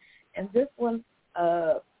one. And this one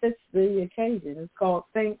fits the occasion. It's called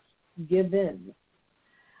Thanksgiving.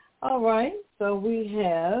 All right. So we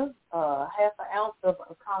have half an ounce of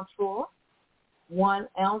Contour, 1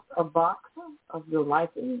 ounce of vodka of your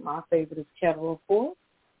liking. My favorite is Kettle, of course.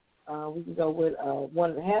 We can go with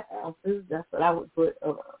 1.5 ounces. That's what I would put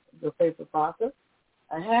of the paper vodka.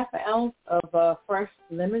 A half an ounce of fresh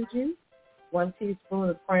lemon juice, 1 teaspoon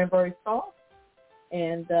of cranberry sauce,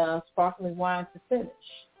 and sparkling wine to finish.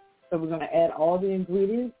 So we're going to add all the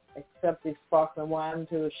ingredients except the sparkling wine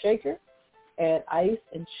into a shaker. Add ice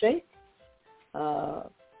and shake.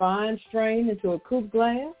 Fine strain into a coupe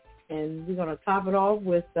glass, and we're going to top it off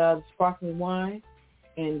with the sparkling wine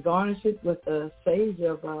and garnish it with a sage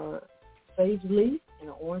leaf and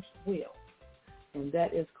an orange wheel. And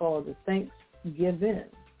that is called the Thanksgiving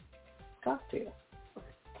cocktail.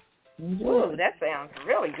 Ooh, that sounds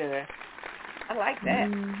really good. I like that.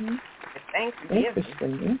 Mm-hmm. Thanksgiving.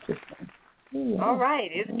 Interesting. Yeah. All right,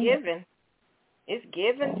 it's given. It's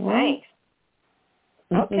given. All right.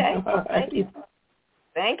 Thanks. Okay. All Thank you.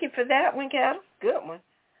 Thank you for that one, Kettle. Good one.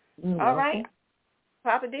 All right.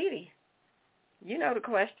 Papa Didi, you know the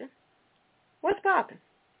question. What's popping?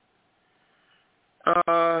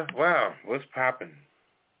 Wow, what's popping?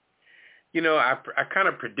 You know, I kind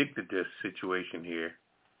of predicted this situation here,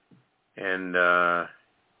 and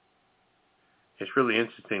it's really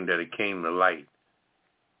interesting that it came to light.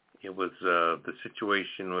 It was the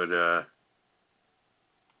situation with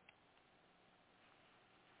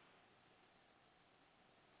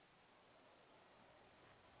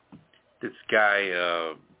this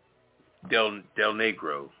guy Del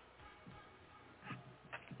Negro.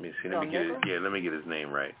 Let me see. Let me get his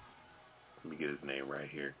name right. Let me get his name right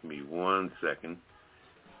here. Give me 1 second.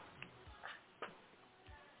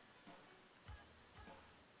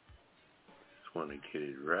 Just want to get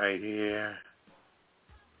it right here.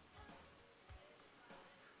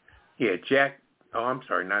 Yeah, Jack. Oh, I'm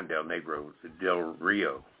sorry, not Del Negro. It's Del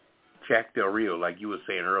Rio. Jack Del Rio, like you were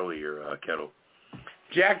saying earlier, Kettle.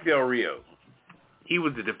 Jack Del Rio. He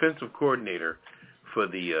was the defensive coordinator for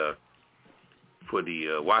the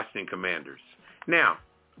Washington Commanders. Now,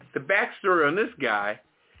 the backstory on this guy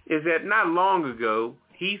is that not long ago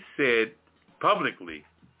he said publicly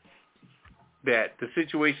that the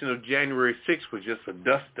situation of January 6th was just a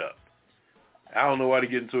dust-up. I don't know why they're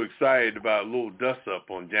getting so excited about a little dust-up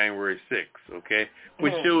on January 6th, okay?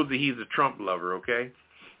 Which shows that he's a Trump lover, okay?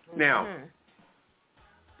 Now,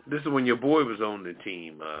 this is when your boy was on the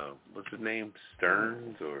team. What's his name?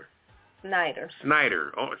 Stearns or? Snyder.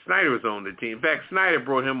 Oh, Snyder was on the team. In fact, Snyder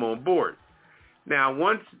brought him on board. Now,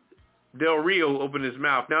 once Del Rio opened his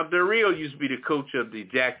mouth. Now, Del Rio used to be the coach of the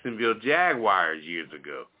Jacksonville Jaguars years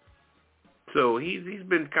ago. So he's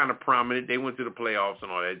been kind of prominent. They went to the playoffs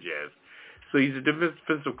and all that jazz. So he's a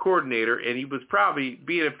defensive coordinator, and he was probably,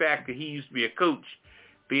 being the fact that he used to be a coach,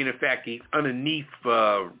 being the fact he's underneath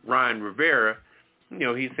Ron Rivera, you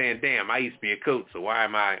know, he's saying, damn, I used to be a coach, so why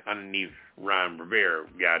am I underneath Ron Rivera,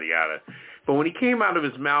 yada, yada. But when he came out of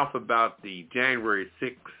his mouth about the January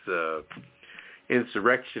 6th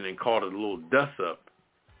insurrection and called it a little dust-up,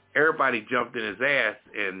 everybody jumped in his ass,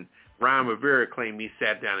 and Ron Rivera claimed he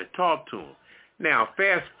sat down and talked to him. Now,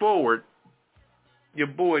 fast forward, your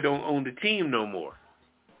boy don't own the team no more.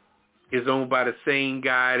 It's owned by the same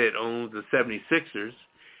guy that owns the 76ers,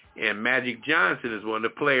 and Magic Johnson is one of the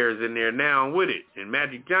players in there now with it, and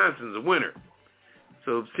Magic Johnson's a winner.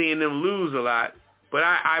 So seeing them lose a lot, but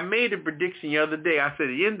I made a prediction the other day. I said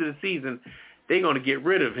at the end of the season, they're going to get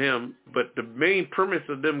rid of him, but the main premise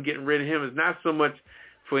of them getting rid of him is not so much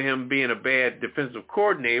for him being a bad defensive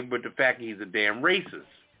coordinator, but the fact that he's a damn racist,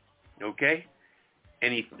 okay?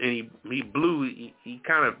 And he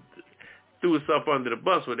kind of threw himself under the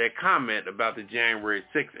bus with that comment about the January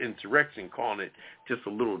 6th insurrection, calling it just a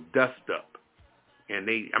little dust-up. And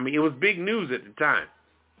it was big news at the time.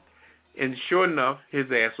 And sure enough, his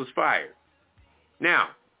ass was fired. Now,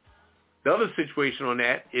 the other situation on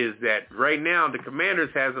that is that right now the Commanders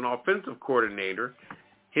has an offensive coordinator.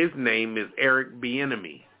 His name is Eric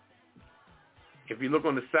Bieniemy. If you look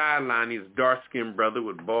on the sideline, he's a dark-skinned brother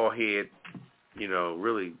with bald head, you know,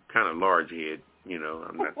 really kind of large head. You know,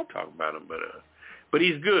 I'm not talking about him, but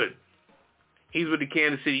he's good. He's with the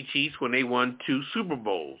Kansas City Chiefs when they won 2 Super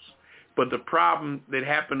Bowls. But the problem that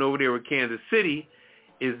happened over there with Kansas City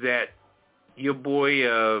is that your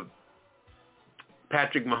boy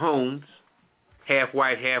Patrick Mahomes, half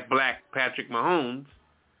white, half black Patrick Mahomes,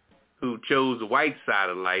 who chose the white side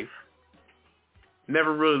of life,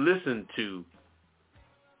 never really listened to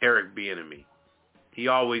Eric Bieniemy. He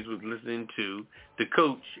always was listening to the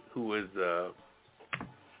coach, who was,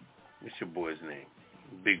 what's your boy's name?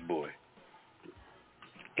 Big boy.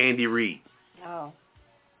 Andy Reid. Oh.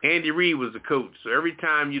 Andy Reid was the coach. So every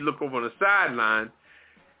time you look over on the sideline,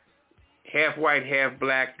 half white, half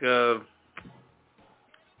black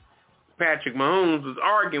Patrick Mahomes was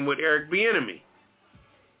arguing with Eric Bieniemy.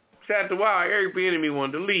 So after a while, Eric Bieniemy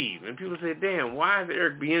wanted to leave. And people said, damn, why is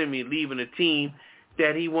Eric Bieniemy leaving a team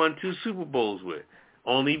that he won 2 Super Bowls with?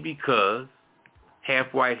 Only because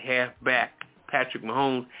half white, half black Patrick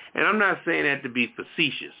Mahomes, and I'm not saying that to be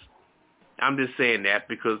facetious. I'm just saying that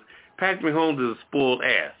because Patrick Mahomes is a spoiled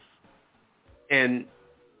ass. And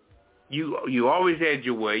you always had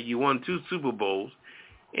your way. You won 2 Super Bowls,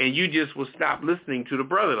 and you just will stop listening to the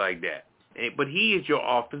brother like that. But he is your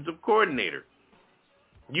offensive coordinator.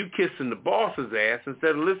 You kissing the boss's ass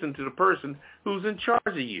instead of listening to the person who's in charge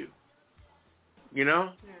of you. You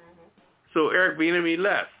know? Mm-hmm. So Eric Bieniemy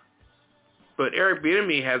left. But Eric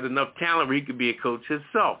Bieniemy has enough talent where he could be a coach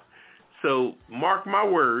himself. So mark my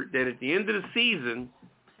word that at the end of the season,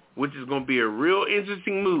 which is going to be a real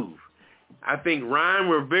interesting move, I think Ron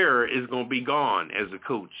Rivera is going to be gone as the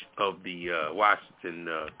coach of the Washington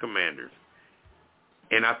Commanders.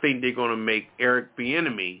 And I think they're going to make Eric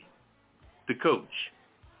Bieniemy the coach.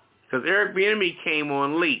 Because Eric Bieniemy came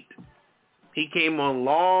on late. He came on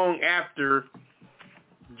long after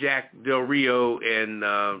Jack Del Rio and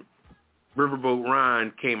Riverboat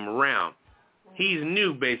Ron came around. He's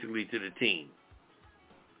new, basically, to the team.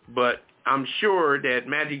 But I'm sure that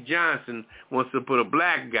Magic Johnson wants to put a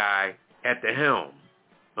black guy at the helm,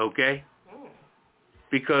 okay?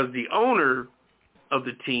 Because the owner of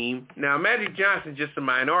the team, now Magic Johnson's just a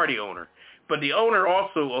minority owner, but the owner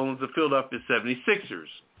also owns the Philadelphia 76ers.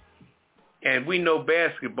 And we know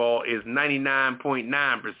basketball is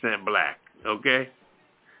 99.9% black, okay?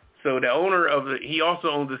 So the owner of he also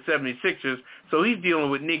owns the 76ers, so he's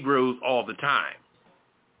dealing with Negroes all the time.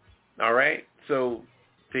 All right? So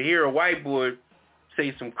to hear a white boy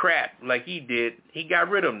say some crap like he did, he got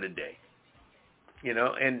rid of him today. You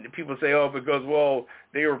know, and people say, oh, because, well,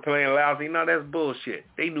 they were playing lousy. No, that's bullshit.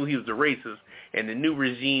 They knew he was a racist, and the new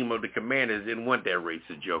regime of the Commanders didn't want that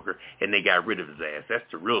racist joker, and they got rid of his ass. That's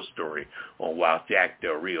the real story on why Jack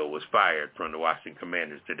Del Rio was fired from the Washington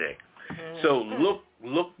Commanders today. Mm-hmm. So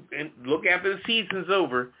look after the season's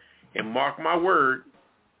over, and mark my word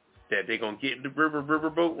that they're going to get the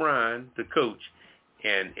Riverboat Ron, the coach,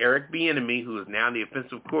 and Eric Bieniemy, who is now the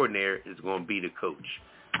offensive coordinator, is going to be the coach.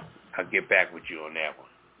 I'll get back with you on that one.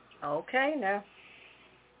 Okay, now.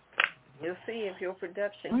 You'll see if your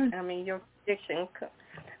prediction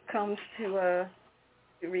comes to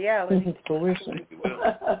reality. Fruition.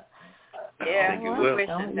 Yeah,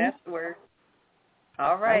 fruition, that's the word.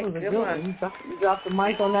 All right, good one. You dropped the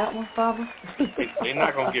mic on that one, Father? They're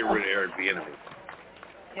not going to get rid of Eric Bieniemy.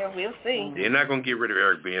 Yeah, we'll see. They're not going to get rid of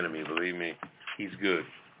Eric Bieniemy, believe me. He's good.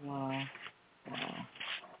 Wow.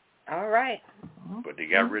 All right. But they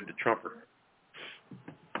got rid of the Trumper.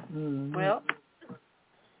 Mm-hmm. Well,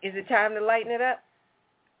 is it time to lighten it up?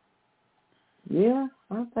 Yeah,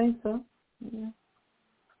 I think so. Yeah.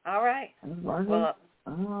 All right. Well,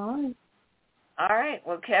 all right.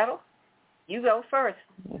 Well, Kettle, you go first.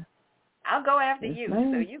 Yeah. I'll go after you,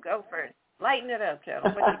 ma'am. so you go first. Lighten it up,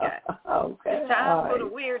 Kettle. What you got? Okay. It's time for the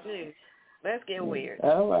weird news. Let's get weird.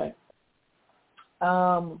 All right.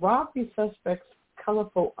 Robbery suspect's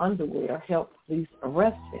colorful underwear helped police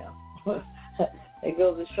arrest him. It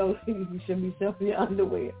goes to show you shouldn't be selling your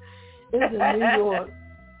underwear. It's in New York.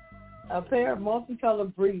 A pair of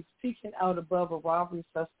multicolored briefs peeking out above a robbery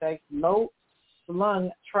suspect's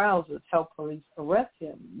low-slung trousers helped police arrest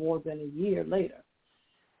him more than a year later.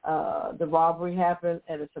 The robbery happened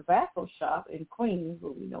at a tobacco shop in Queens,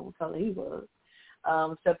 where we know what color he was,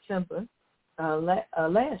 September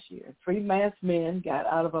last year. 3 masked men got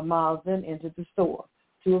out of a Mazda and entered the store.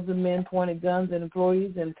 2 of the men pointed guns at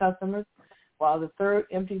employees and customers, while the third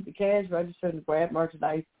emptied the cash register and grabbed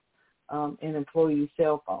merchandise and employees'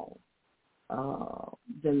 cell phones.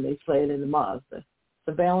 Then they fled in the Mazda.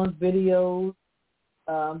 Surveillance videos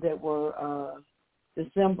that were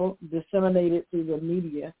disseminated through the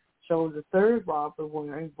media showed the third robber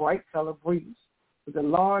wearing bright-colored briefs with a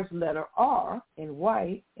large letter R in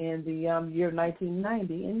white and the year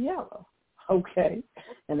 1990 in yellow. Okay.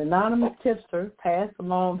 An anonymous tipster passed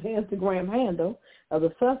along the Instagram handle of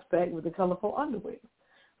the suspect with the colorful underwear.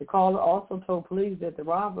 The caller also told police that the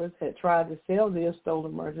robbers had tried to sell their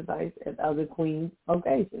stolen merchandise at other Queens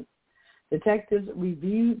locations. Detectives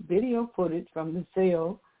reviewed video footage from the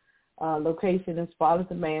sale location and spotted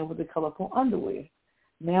the man with the colorful underwear,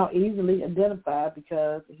 now easily identified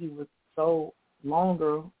because he was no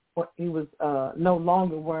longer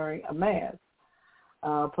wearing a mask.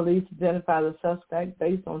 Police identified the suspect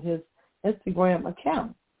based on his Instagram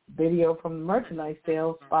account, video from the merchandise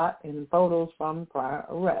sales spot, and photos from prior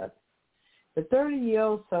arrests. The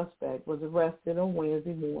 30-year-old suspect was arrested on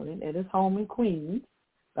Wednesday morning at his home in Queens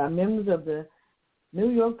by members of the New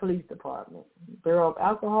York Police Department, Bureau of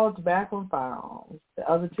Alcohol, Tobacco, and Firearms. The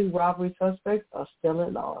other 2 robbery suspects are still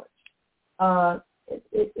at large.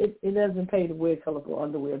 It doesn't pay to wear colorful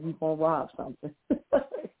underwear if you want to rob something.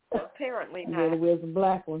 Apparently you not. better wear some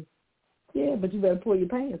black ones. Yeah, but you better pull your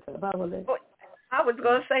pants up. How about that? I was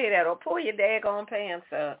going to say that, or pull your daggone pants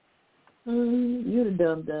up. You're the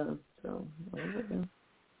dumb. So,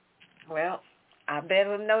 well, I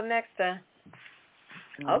better know next time.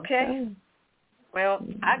 Okay. Well,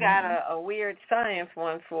 I got a weird science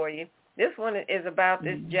one for you. This one is about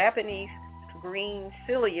this Japanese green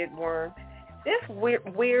ciliate worm. This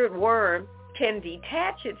weird worm can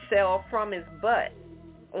detach itself from its butt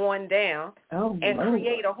on down and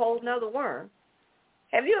create a whole nother worm.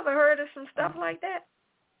 Have you ever heard of some stuff like that?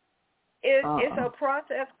 It's a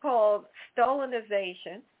process called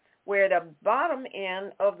stolonization, where the bottom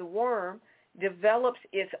end of the worm develops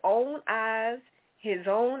its own eyes, his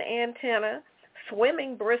own antenna,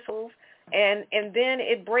 swimming bristles, and then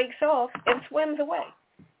it breaks off and swims away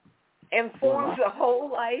and forms a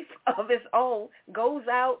whole life of its own, goes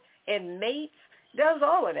out and mates, does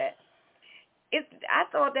all of that. I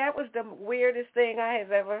thought that was the weirdest thing I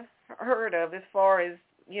have ever heard of as far as,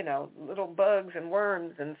 little bugs and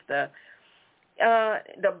worms and stuff.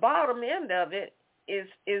 The bottom end of it is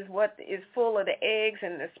what is full of the eggs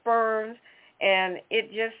and the sperms, and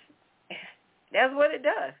that's what it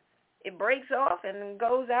does. It breaks off and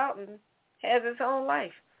goes out and has its own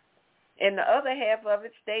life. And the other half of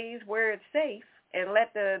it stays where it's safe and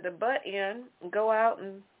let the butt end go out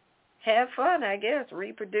and have fun, I guess,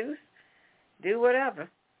 reproduce, do whatever.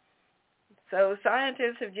 So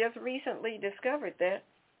scientists have just recently discovered that.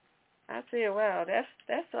 I say, wow,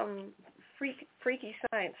 that's some freaky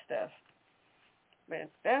science stuff. But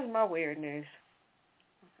that's my weird news.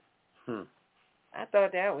 I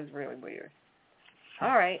thought that was really weird.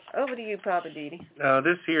 All right, over to you, Papa Didi.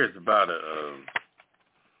 This here is about a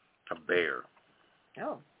bear.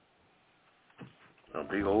 Oh. A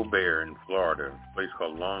big old bear in Florida, a place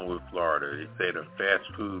called Longwood, Florida. They said a fast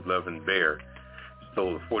food loving bear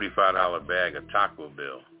stole a $45 bag of Taco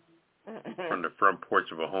Bell from the front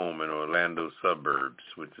porch of a home in Orlando suburbs,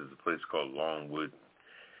 which is a place called Longwood,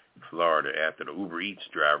 Florida, after the Uber Eats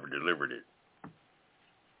driver delivered it.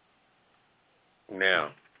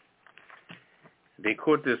 Now, they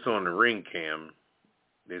caught this on the ring cam.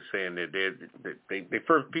 They're saying that they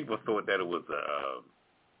first people thought that it was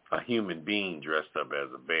a human being dressed up as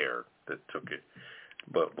a bear that took it.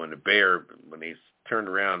 But when they turned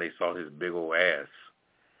around, they saw his big old ass.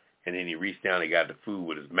 And then he reached down and got the food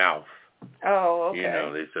with his mouth. Oh,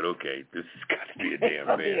 okay. They said, okay, this has got to be a damn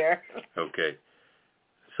bear. Okay.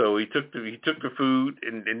 So he took the food,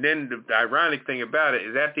 and then the ironic thing about it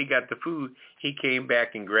is after he got the food, he came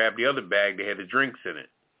back and grabbed the other bag that had the drinks in it.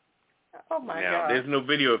 Oh, my God. Now, there's no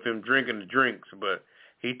video of him drinking the drinks, but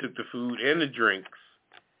he took the food and the drinks,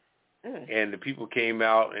 and the people came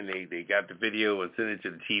out, and they got the video and sent it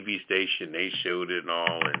to the TV station. They showed it and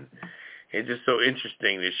all, and it's just so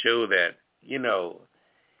interesting to show that,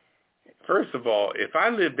 first of all, if I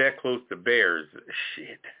lived that close to bears,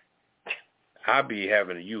 shit, I'd be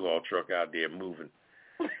having a U-Haul truck out there moving.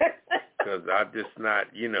 Because I'm just not,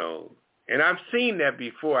 and I've seen that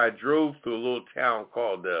before. I drove through a little town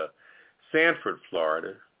called Sanford,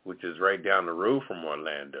 Florida, which is right down the road from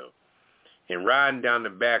Orlando. And riding down the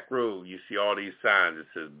back road, you see all these signs that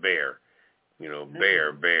says bear.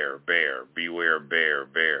 Bear, bear, bear, beware, bear,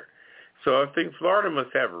 bear. So I think Florida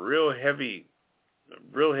must have a real heavy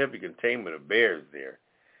containment of bears there.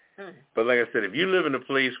 But like I said, if you live in a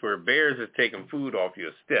place where bears are taking food off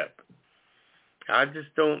your step, I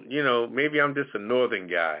just don't, maybe I'm just a northern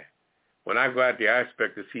guy. When I go out there, I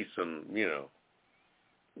expect to see some,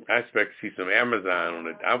 Amazon on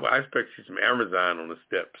it. I expect to see some Amazon on the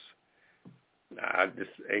steps.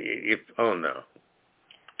 No.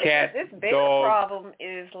 Cat, this bear dog. problem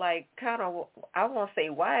is like kind of, I won't say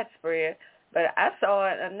widespread, but I saw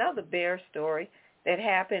another bear story that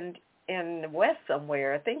happened in the West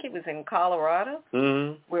somewhere. I think it was in Colorado,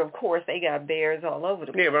 where, of course, they got bears all over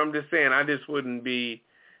the place. Yeah, but I'm just saying, I just wouldn't be,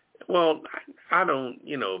 I don't,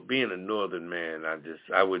 being a northern man,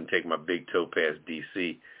 I wouldn't take my big toe past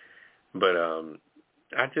D.C., but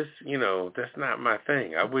I just, that's not my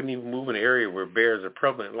thing. I wouldn't even move in an area where bears are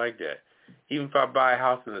prevalent like that. Even if I buy a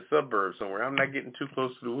house in the suburbs somewhere, I'm not getting too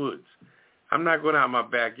close to the woods. I'm not going out in my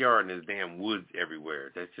backyard and there's damn woods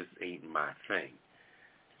everywhere. That just ain't my thing.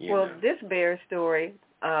 Well, this bear story,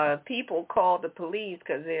 people called the police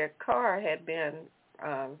because their car had been,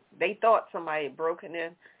 they thought somebody had broken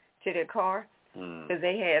into their car because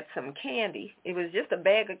they had some candy. It was just a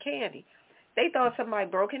bag of candy. They thought somebody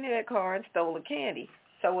broke into their car and stole the candy.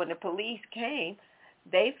 So when the police came,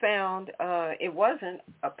 they found it wasn't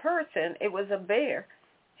a person, it was a bear,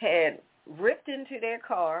 had ripped into their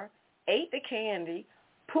car, ate the candy,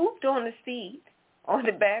 pooped on the seat, on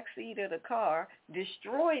the back seat of the car,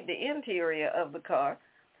 destroyed the interior of the car,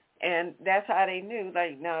 and that's how they knew,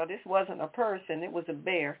 like, no, this wasn't a person, it was a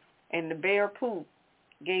bear, and the bear poop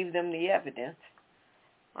gave them the evidence.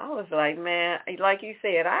 I was like, man, like you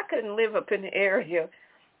said, I couldn't live up in the area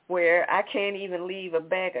where I can't even leave a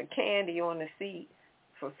bag of candy on the seat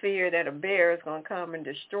for fear that a bear is going to come and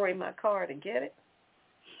destroy my car to get it.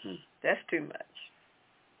 That's too much.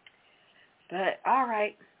 But, all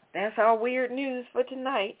right, that's our weird news for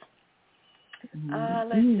tonight.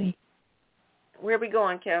 Let's see. Where are we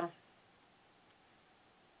going, Kel?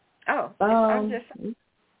 Oh, I'm just...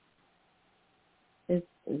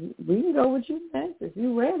 We can go with you next if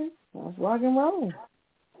you ready. Let's rock and roll.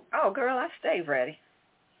 Oh, girl, I stay ready.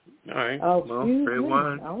 All right. Oh, well, Red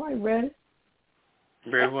Wine. All right, ready.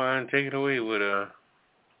 Red Wine, take it away with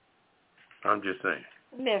I'm just saying.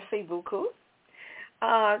 Merci beaucoup.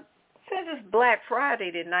 Since it's Black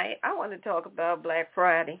Friday tonight, I want to talk about Black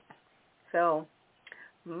Friday. So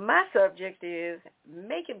my subject is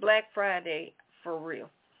make it Black Friday for real.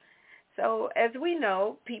 So as we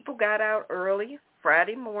know, people got out early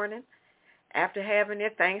Friday morning after having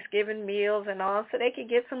their Thanksgiving meals and all so they could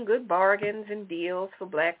get some good bargains and deals for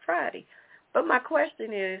Black Friday. But my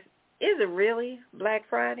question is it really Black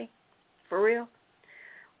Friday for real?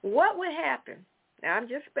 What would happen? Now I'm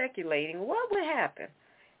just speculating. What would happen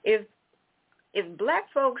if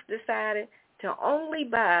black folks decided to only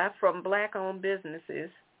buy from black-owned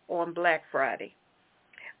businesses on Black Friday?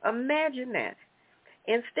 Imagine that.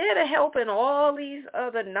 Instead of helping all these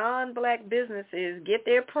other non-black businesses get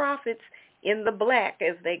their profits in the black,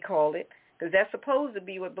 as they call it, because that's supposed to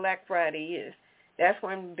be what Black Friday is. That's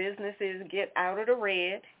when businesses get out of the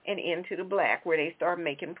red and into the black, where they start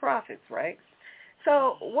making profits, right?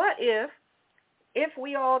 So what if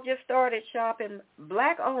we all just started shopping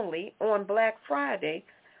black only on Black Friday,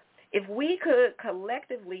 if we could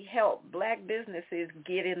collectively help black businesses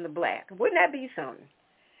get in the black? Wouldn't that be something?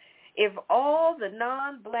 If all the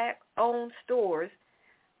non-black owned stores,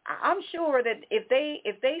 I'm sure that if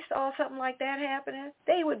they saw something like that happening,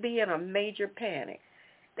 they would be in a major panic.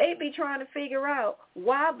 They'd be trying to figure out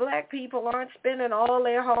why black people aren't spending all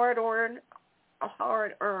their hard-earned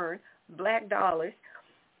black dollars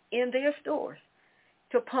in their stores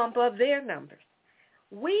to pump up their numbers.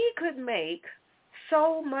 We could make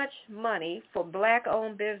so much money for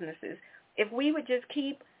black-owned businesses if we would just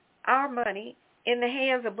keep our money in the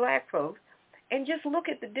hands of black folks and just look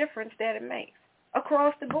at the difference that it makes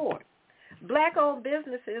across the board. Black-owned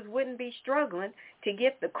businesses wouldn't be struggling to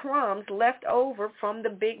get the crumbs left over from the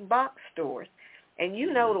big box stores. And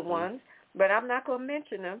you know the ones, but I'm not going to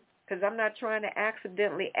mention them because I'm not trying to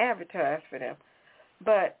accidentally advertise for them.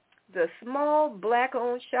 But the small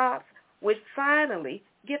black-owned shops would finally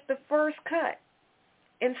get the first cut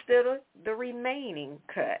instead of the remaining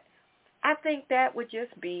cut. I think that would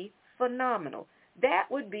just be phenomenal. That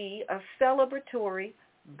would be a celebratory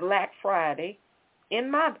Black Friday, in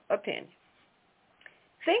my opinion.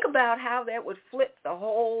 Think about how that would flip the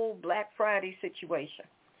whole Black Friday situation.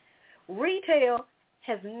 Retail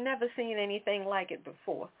has never seen anything like it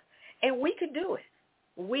before, and we could do it.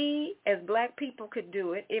 We, as black people, could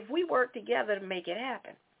do it if we work together to make it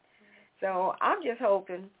happen. So I'm just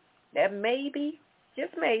hoping that maybe,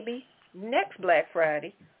 just maybe, next Black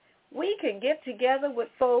Friday, we can get together with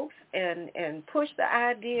folks and push the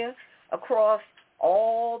idea across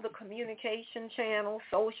all the communication channels,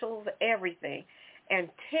 socials, everything, and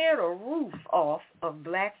tear the roof off of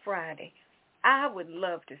Black Friday. I would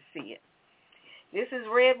love to see it. This is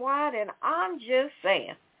Red Wine, and I'm just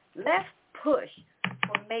saying, let's push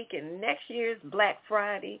for making next year's Black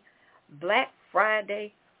Friday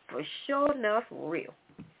for sure enough real.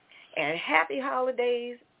 And happy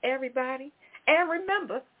holidays, everybody. And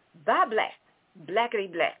remember, buy black,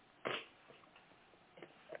 blackity black.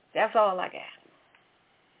 That's all I got.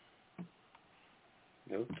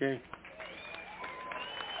 Okay.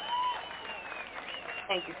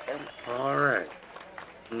 Thank you so much. All right.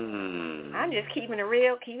 I'm just keeping it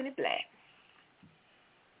real, keeping it black.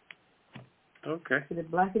 Okay.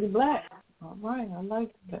 Blackity black. All right, I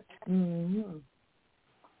like that. Mm-hmm.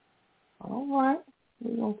 All right.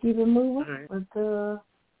 We're going to keep it moving with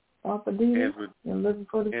Papa Dina and looking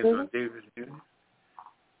for the sugar.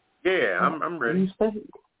 Yeah, I'm ready.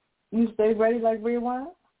 You stay ready like Red Wine?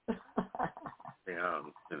 Yeah,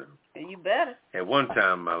 You better. At one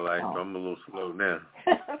time in my life, I'm a little slow now.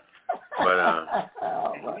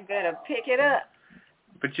 But you better pick it up.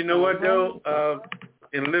 But you know what though?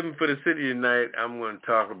 In Living for the City tonight, I'm going to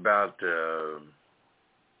talk about.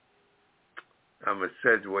 I'm a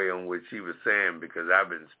segue on what she was saying because I've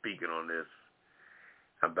been speaking on this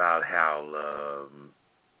about how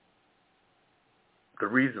the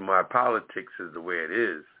reason why politics is the way it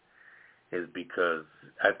is because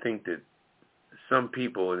I think that some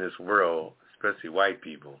people in this world, especially white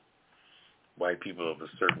people of a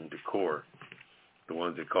certain decor, the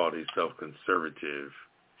ones that call themselves conservative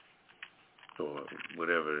or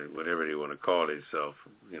whatever they want to call themselves,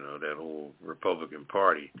 that whole Republican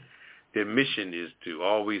Party, their mission is to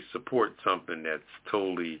always support something that's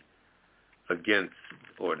totally against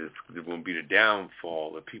or that's going to be the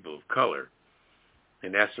downfall of people of color.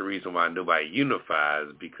 And that's the reason why nobody unifies,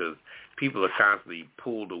 because people are constantly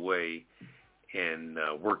pulled away and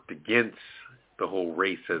worked against the whole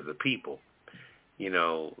race as a people. It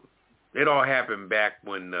all happened back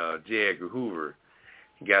when J. Edgar Hoover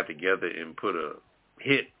got together and put a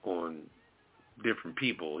hit on different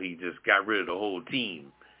people. He just got rid of the whole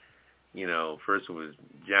team. First it was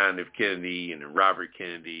John F. Kennedy and then Robert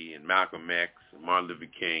Kennedy and Malcolm X and Martin Luther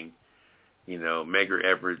King, Medgar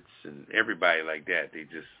Evers and everybody like that. They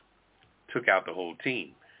just took out the whole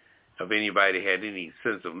team of anybody that had any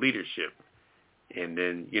sense of leadership. And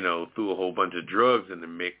then, threw a whole bunch of drugs in the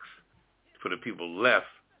mix for the people left.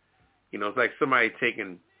 It's like somebody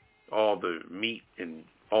taking all the meat and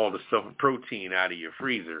all the stuff, protein out of your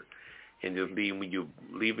freezer and just leaving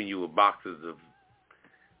you with boxes of,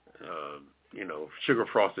 sugar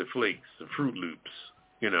frosted flakes and Fruit Loops,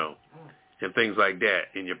 and things like that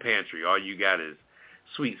in your pantry. All you got is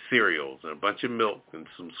sweet cereals and a bunch of milk and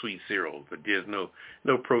some sweet cereals, but there's no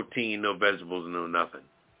protein, no vegetables, no nothing.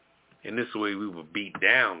 And this way we were beat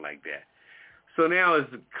down like that. So now it's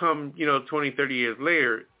come, 20, 30 years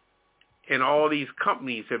later, and all these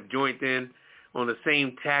companies have joined in on the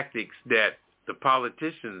same tactics that the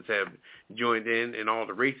politicians have joined in and all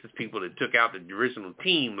the racist people that took out the original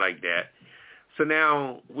team like that. So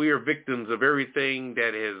now we are victims of everything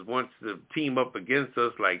that has wants to team up against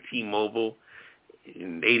us, like T-Mobile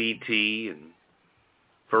and ADT and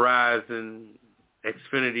Verizon,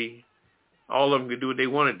 Xfinity. All of them can do what they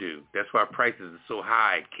want to do. That's why prices are so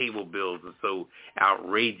high. Cable bills are so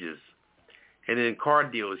outrageous. And then car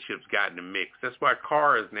dealerships got in the mix. That's why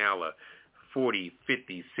car is now a $40,000,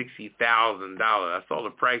 $50,000, $60,000. I saw the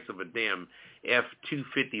price of a damn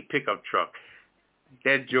F-250 pickup truck.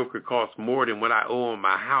 That joker costs more than what I owe on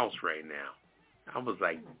my house right now. I was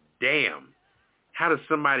like, damn. How does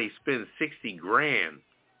somebody spend $60,000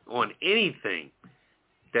 on anything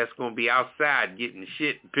that's going to be outside getting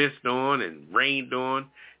shit pissed on and rained on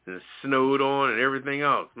and snowed on and everything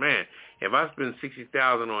else? Man, if I spend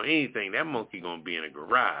 $60,000 on anything, that monkey going to be in a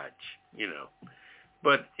garage,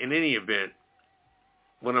 But in any event,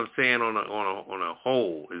 what I'm saying on a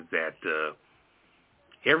whole is that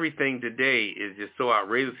everything today is just so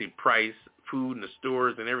outrageously priced, food in the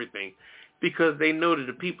stores and everything, because they know that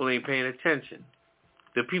the people ain't paying attention.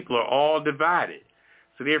 The people are all divided.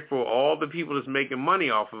 So therefore, all the people that's making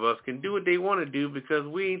money off of us can do what they want to do because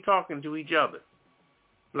we ain't talking to each other.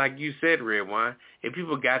 Like you said, Red Wine, if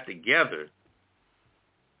people got together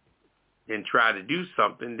and tried to do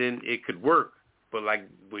something, then it could work. But like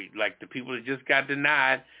the people that just got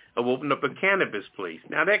denied of opening up a cannabis place.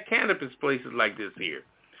 Now that cannabis place is like this here.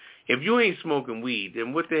 If you ain't smoking weed,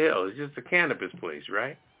 then what the hell? It's just a cannabis place,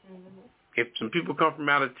 right? Mm-hmm. If some people come from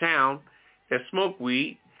out of town that smoke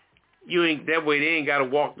weed, that way they ain't got to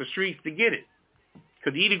walk the streets to get it.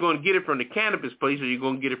 Because you're either going to get it from the cannabis place or you're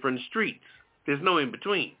going to get it from the streets. There's no in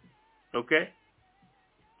between. Okay?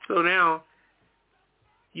 So now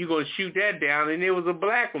you're going to shoot that down, and there was a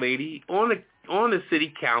black lady on the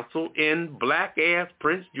city council in black-ass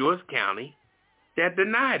Prince George County that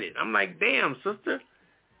denied it. I'm like, damn, sister.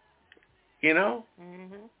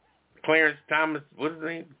 Mm-hmm. Clarence Thomas, what's his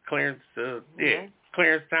name? Clarence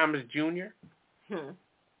Thomas Jr. Hmm.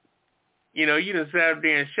 You done sat up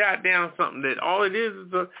there and shot down something that all it is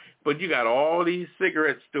but you got all these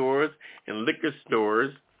cigarette stores and liquor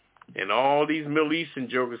stores and all these Middle Eastern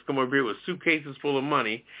jokers come over here with suitcases full of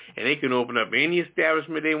money, and they can open up any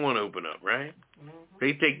establishment they want to open up, right? Mm-hmm.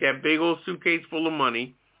 They take that big old suitcase full of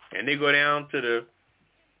money, and they go down to the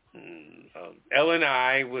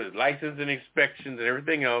L&I with license and inspections and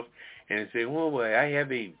everything else, and they say, well, boy, I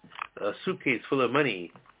have a suitcase full of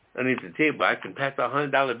money underneath the table. I can pass out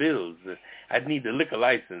 $100 bills. I need the liquor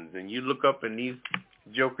license. And you look up, and these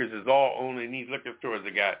jokers is all owning these liquor stores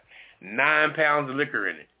that got 9 pounds of liquor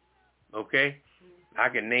in it. Okay? I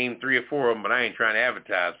can name 3 or 4 of them, but I ain't trying to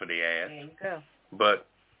advertise for their ass. There you go. But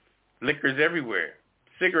Liquors everywhere.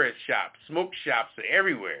 Cigarette shops, smoke shops are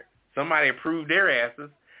everywhere. Somebody approved their asses.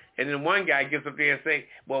 And then one guy gets up there and say,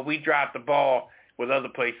 well, we dropped the ball with other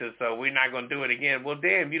places, so we're not going to do it again. Well,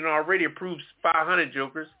 damn, you done already approved 500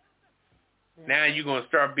 jokers. Now you're going to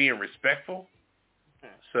start being respectful?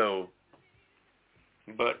 So,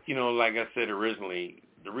 but, like I said originally,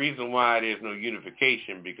 the reason why there's no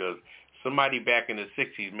unification because somebody back in the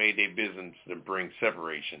 60s made their business to bring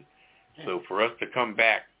separation. So for us to come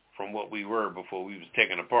back from what we were before we was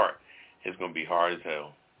taken apart, it's going to be hard as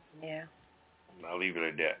hell. Yeah. I'll leave it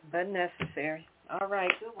at that. But necessary. All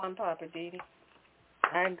right, good one, Papa Didi.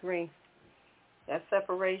 I agree. That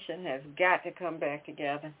separation has got to come back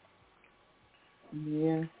together.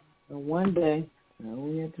 Yeah. So one day,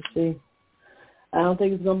 we have to see. I don't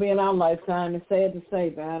think it's going to be in our lifetime. It's sad to say,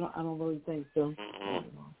 but I don't really think so.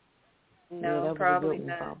 No, probably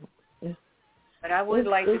not. Yeah. But I would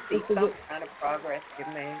like to see some kind of progress get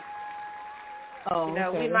made. Oh,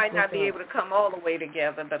 we might not be able to come all the way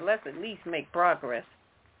together, but let's at least make progress.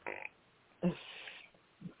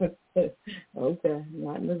 Okay,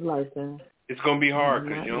 not in this lifetime. It's going to be hard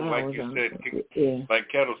because, like you said, like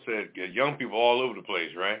Kettle said, young people all over the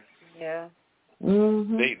place, right? Yeah.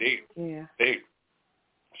 Mm-hmm.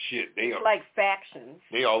 It's like factions.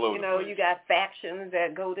 They all over the place. You got factions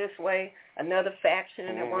that go this way, another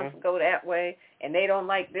faction that wants to go that way, and they don't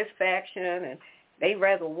like this faction, and they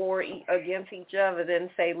rather war against each other than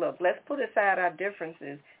say, look, let's put aside our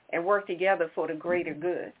differences and work together for the greater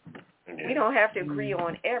good. Yeah. We don't have to agree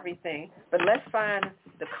on everything, but let's find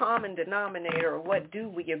the common denominator of what do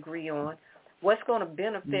we agree on, what's going to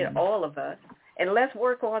benefit all of us, and let's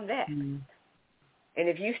work on that. And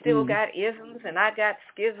if you still got isms and I got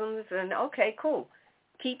schisms, and okay, cool.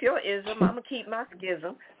 Keep your ism, I'm going to keep my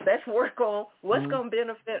schism. Let's work on what's going to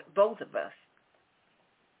benefit both of us.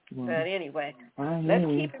 But anyway, let's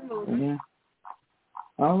keep it moving. Yeah.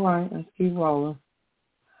 All right, let's keep rolling.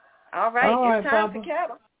 All right, it's time for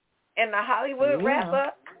Kettle. And the Hollywood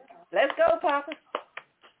wrap-up. Let's go, Papa.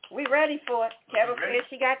 We ready for it. Kettle said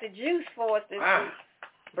she got the juice for us this week.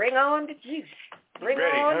 Bring on the juice. Bring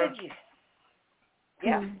on the juice.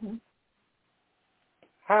 Yeah.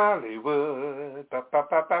 Hollywood.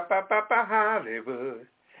 Hollywood.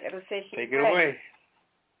 Kettle said she Take it away.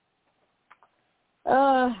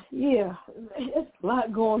 Yeah, it's a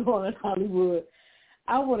lot going on in Hollywood.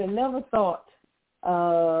 I would have never thought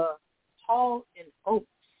Hall and Oates,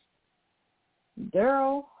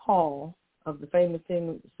 Daryl Hall of the famous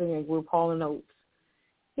singing group Hall and Oates,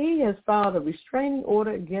 he has filed a restraining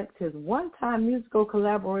order against his one-time musical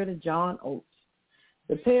collaborator John Oates.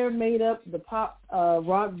 The pair made up the pop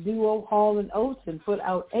rock duo Hall and Oates and put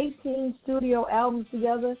out 18 studio albums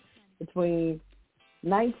together between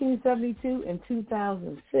 1972 and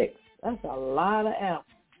 2006. That's a lot of albums.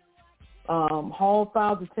 Hall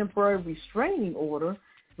filed a temporary restraining order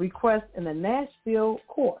request in the Nashville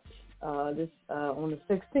court on the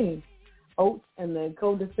 16th. Oates and the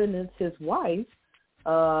co-defendants, his wife,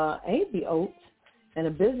 Amy Oates, and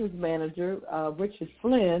a business manager, Richard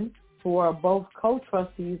Flynn, who are both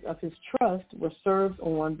co-trustees of his trust, were served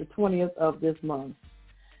on the 20th of this month.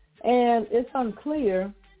 And it's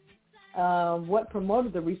unclear what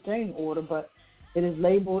promoted the restraining order, but it is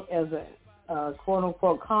labeled as a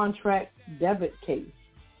quote-unquote contract debt case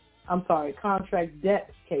on the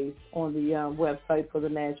website for the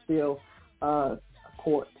Nashville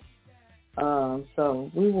court. So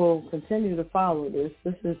we will continue to follow this.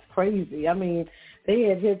 This is crazy. I mean, they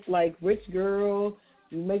had hits like Rich Girl,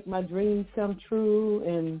 You Make My Dreams Come True,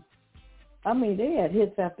 and I mean, they had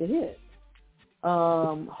hits after hits.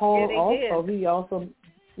 Hall he also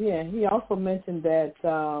mentioned that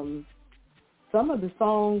some of the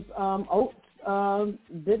songs Oates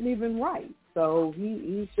didn't even write, so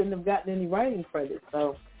he shouldn't have gotten any writing credit.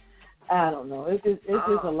 So I don't know. It's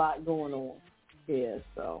just a lot going on here,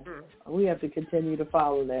 so we have to continue to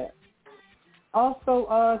follow that.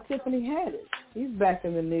 Also, Tiffany Haddish, she's back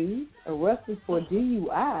in the news, arrested for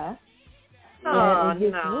DUI, and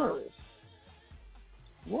it gets worse.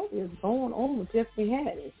 What is going on with Tiffany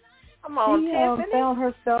Haddish? Come on, Tiffany. She found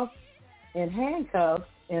herself in handcuffs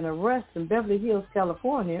and arrested in Beverly Hills,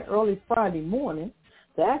 California, early Friday morning.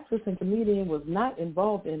 The actress and comedian was not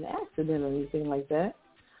involved in an accident or anything like that.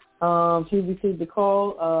 She received a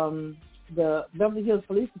call. The Beverly Hills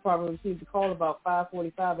Police Department received a call about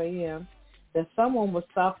 5:45 a.m. that someone was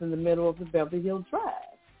stopped in the middle of the Beverly Hills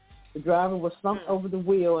Drive. The driver was slumped over the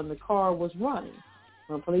wheel and the car was running.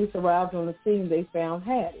 When police arrived on the scene, they found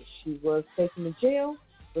Haddish. She was taken to jail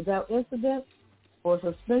without incident for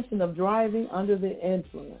suspension of driving under the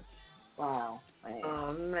influence. Wow. Man.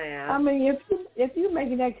 Oh man. I mean, if you're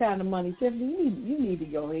making that kind of money, Tiffany, you need to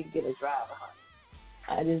go ahead and get a driver.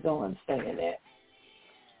 I just don't understand that.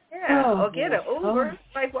 Yeah, or get an Uber.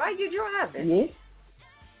 Like, why are you driving? Yeah.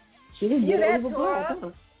 She didn't get an Uber Black,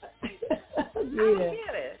 Black. huh? Yeah. I don't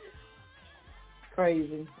get it.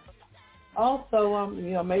 Crazy. Also,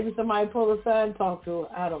 maybe somebody pull aside and talk to her.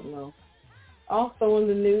 I don't know. Also in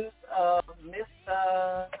the news, Miss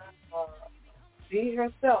B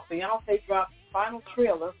herself, Beyonce dropped the final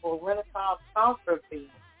trailer for Renaissance concert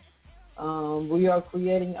film. We are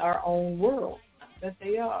creating our own world. I bet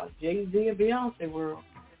they are. Jay-Z and Beyonce world.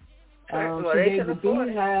 She gave the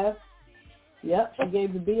Beehive. Yep, she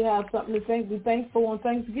gave the Beehive something to be thankful on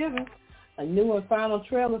Thanksgiving. A new and final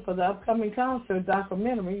trailer for the upcoming concert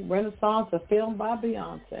documentary, Renaissance, a film by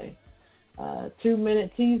Beyonce.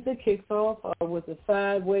 2-minute teaser kicks off with a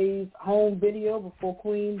sideways home video before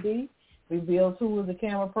Queen Bee reveals who the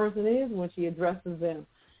camera person is when she addresses them.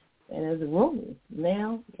 And as a rumor,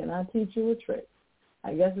 now can I teach you a trick?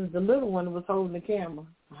 I guess it's the little one that was holding the camera.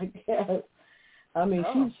 I guess. I mean,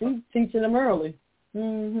 she's teaching them early.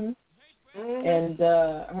 Mhm. And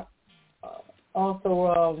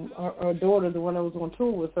also her daughter, the one that was on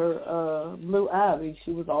tour with her, Blue Ivy,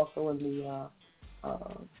 she was also in the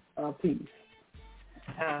piece.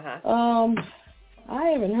 I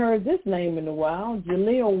haven't heard this name in a while.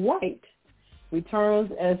 Jaleel White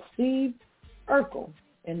returns as Steve Urkel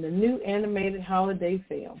in the new animated holiday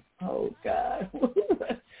film. Oh, God.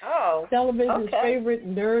 Television's favorite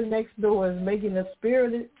nerd next door is making a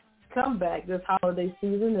spirited comeback this holiday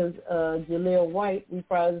season as Jaleel White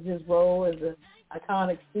reprises his role as the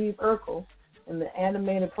iconic Steve Urkel in the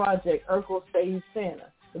animated project Urkel Saves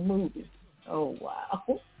Santa, the movie. Oh,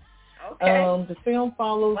 wow. The film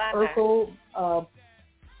follows Urkel,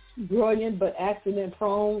 brilliant but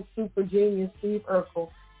accident-prone super genius Steve Urkel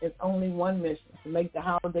has only one mission, to make the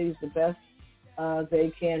holidays the best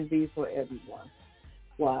they can be for everyone.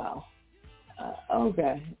 Wow.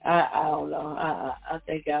 Okay. I don't know. I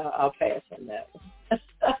think I'll pass on that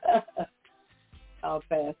one. I'll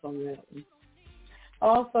pass on that one.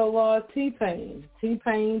 Also, T-Pain.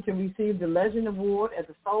 T-Pain to receive the Legend Award at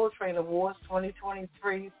the Soul Train Awards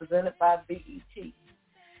 2023 presented by BET.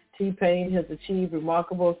 T-Pain has achieved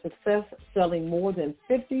remarkable success, selling more than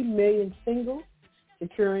 50 million singles,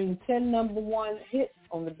 securing 10 number one hits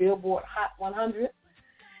on the Billboard Hot 100,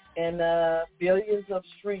 and billions of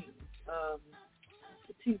streams.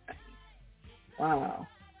 T-Pain. Wow.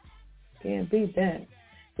 Can't beat that.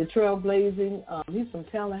 The trailblazing, he's from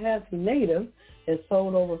Tallahassee native, has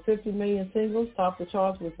sold over 50 million singles, topped the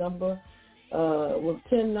charts with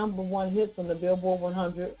 10 number one hits on the Billboard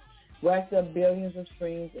 100, racked up billions of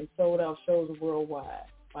streams, and sold out shows worldwide.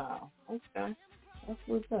 Wow. Okay. That's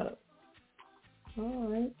what's up. All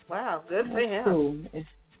right. Wow. Good for him. Cool.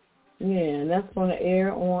 Yeah, and that's going to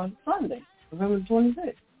air on Sunday, November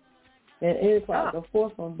 26th. At 8 o'clock, of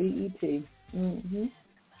course, on BET. Mm-hmm.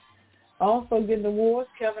 Also getting awards,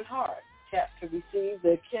 Kevin Hart, tapped to receive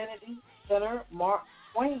the Kennedy Center Mark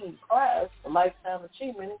Twain Prize for Lifetime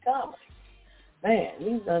Achievement in Comedy. Man,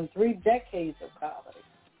 he's done 3 decades of comedy.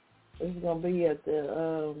 This is going to be at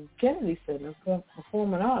the Kennedy Center for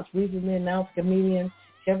Performing Arts. Recently announced comedian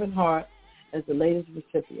Kevin Hart as the latest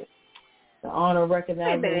recipient. The honor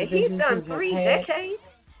recognizes individuals. He's done 3 decades?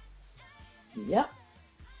 Yep.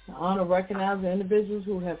 The honor recognizes individuals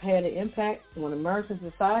who have had an impact on American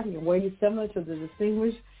society in ways similar to the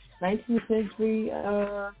distinguished 19th century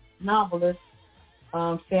novelist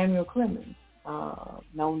Samuel Clemens,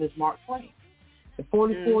 known as Mark Twain. The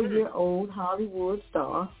 44-year-old Hollywood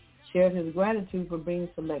star shared his gratitude for being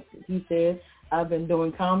selected. He said, "I've been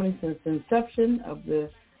doing comedy since the inception of the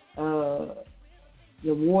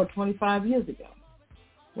award 25 years ago."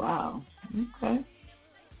 Wow. Okay.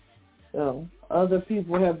 So other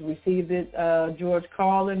people have received it. George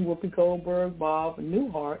Carlin, Whoopi Goldberg, Bob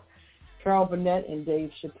Newhart, Carol Burnett, and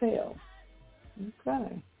Dave Chappelle.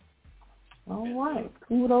 Okay. All right.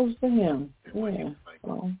 Kudos to him. Yeah.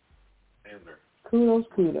 So,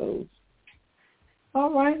 kudos.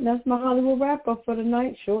 All right. That's my Hollywood wrap-up for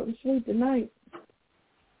tonight. Short and sweet tonight.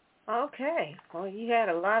 Okay. Well, you had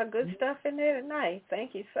a lot of good stuff in there tonight.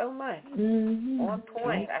 Thank you so much. Mm-hmm. On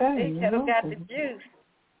point. Okay. I think Kettle got the juice.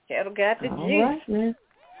 Kettle got the juice. All right, man.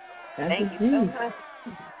 Thank you so much.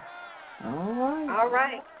 All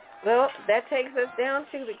right. Well, that takes us down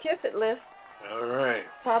to the Kiss It list. All right.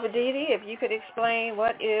 Papa Didi, if you could explain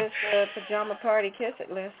what is the Pajama Party Kiss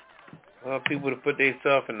It list. Well, people to put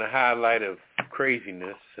themselves in the highlight of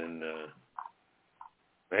craziness, and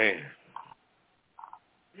man,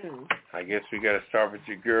 I guess we got to start with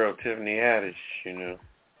your girl Tiffany Haddish.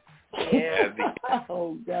 Yeah.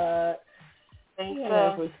 Oh, God. Think Yeah, so.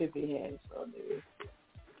 that's what Tippy had. So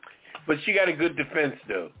But she got a good defense,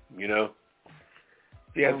 though, you know.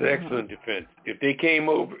 She has an excellent defense. If they came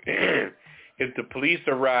over, if the police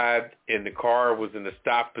arrived and the car was in a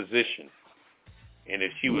stop position, and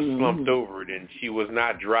if she was slumped over, then she was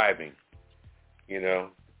not driving, you know.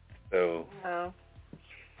 So. No.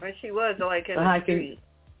 But she was like in the street.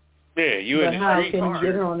 Yeah, you in the how street. can you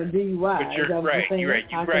get her on a DUI? But you're right,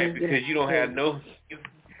 because you don't have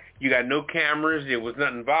you got no cameras. There was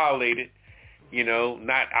nothing violated. You know,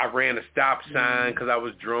 I ran a stop sign because I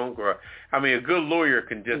was drunk, or, I mean, a good lawyer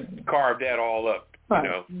can just carve that all up, you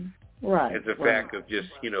know. Right. It's a fact of just,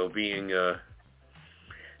 you know, being,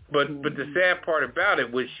 but the sad part about it,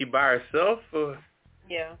 was she by herself? Or?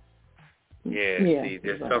 Yeah. Yeah, see,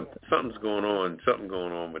 there's something's going on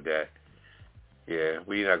with that. Yeah,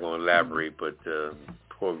 we're not going to elaborate, but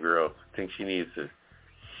poor girl, I think she needs to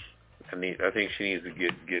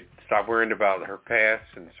get stop worrying about her past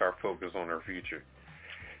and start focus on her future.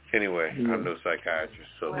 Anyway, I'm no psychiatrist,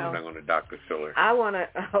 so I'm not going to Dr. Filler. I want to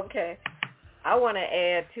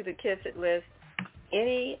add to the Kiss It list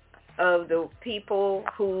any of the people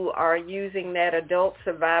who are using that Adult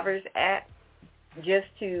Survivors Act just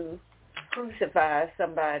to crucify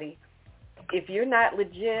somebody. If you're not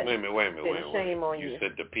legit, wait a minute. Shame on you. You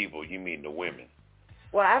said the people, you mean the women.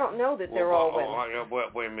 Well, I don't know that they're all women.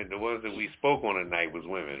 Wait a minute. The ones that we spoke on tonight was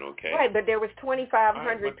women, okay? Right, but there was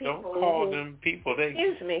 2,500 people. Don't call them people.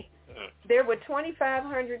 Excuse me. There were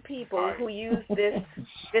 2,500 people who used this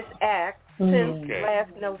act since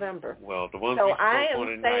last November. Well, the ones so we spoke I am on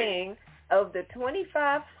tonight. saying, of the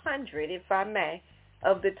 2,500, if I may,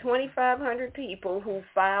 of the 2,500 people who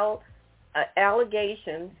filed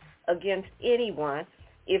allegations against anyone,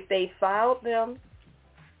 if they filed them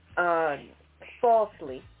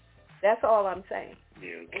falsely, that's all I'm saying.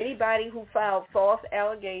 Yeah, okay. Anybody who filed false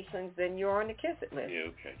allegations, then you're on the Kiss It list. Yeah,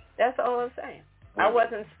 okay. That's all I'm saying. Women. I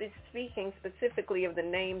wasn't speaking specifically of the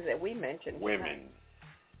names that we mentioned. Women. Tonight.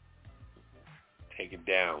 Take it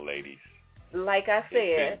down, ladies. Like I said,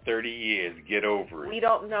 it's been 30 years. Get over it. We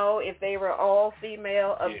don't know if they were all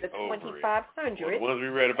female of the 2,500. Well, the ones we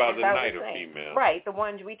read about tonight are female. Right, the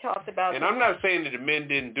ones we talked about. And I'm not saying that the men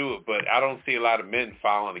didn't do it, but I don't see a lot of men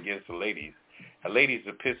filing against the ladies. The ladies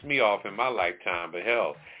have pissed me off in my lifetime, but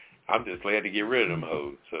hell, I'm just glad to get rid of them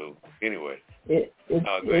hoes. So, anyway. Go ahead.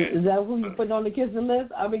 Is that who you put on the kissing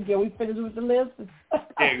list? I mean, can we finish with the list?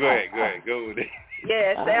 Yeah, go ahead. Go with it.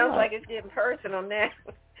 Yeah, it sounds like it's getting personal now.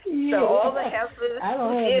 Yeah. So all the heifers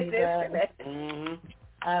did this and that.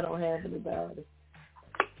 I don't have anybody.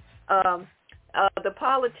 The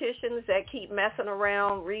politicians that keep messing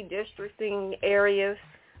around redistricting areas,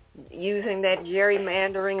 using that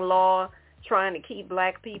gerrymandering law, trying to keep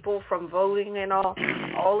black people from voting and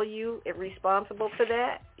all of you are responsible for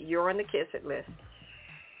that. You're on the Kiss It list.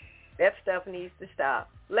 That stuff needs to stop.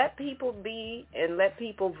 Let people be and let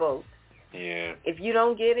people vote. Yeah. If you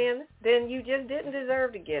don't get in, then you just didn't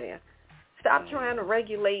deserve to get in. Stop trying to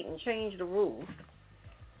regulate and change the rules.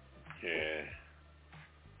 Yeah.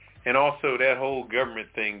 And also that whole government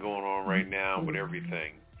thing going on right now with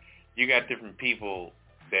everything. You got different people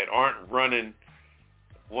that aren't running.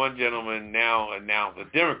 One gentleman now announced, a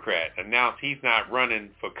Democrat announced he's not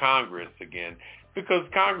running for Congress again because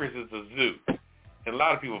Congress is a zoo. And a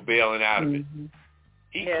lot of people bailing out of it.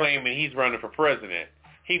 He's claiming he's running for president.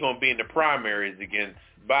 He's going to be in the primaries against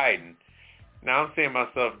Biden. Now I'm saying to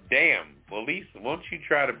myself, damn, well, at least won't you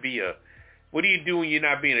try to be what do you do when you're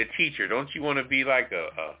not being a teacher? Don't you want to be like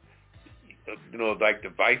like the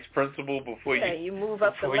vice principal before you move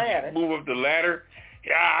up the ladder? You move up the ladder?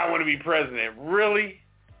 Yeah, I want to be president. Really?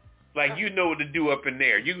 Like, you know what to do up in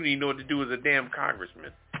there. You don't even know what to do as a damn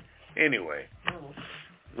congressman. Anyway.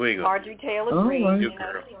 Marjorie Taylor Greene,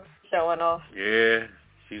 showing off. Yeah,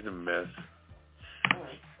 she's a mess.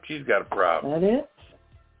 She's got a problem. That it?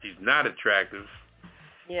 She's not attractive.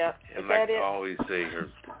 Yeah. And like I always say,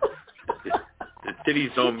 the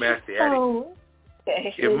titties don't match the attitude. Oh.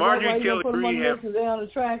 If Marjorie Taylor Greene they're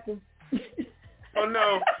unattractive. Oh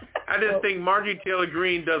no, I just think Marjorie Taylor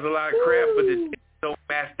Greene does a lot of crap, but the titties don't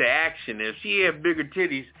match the action. If she had bigger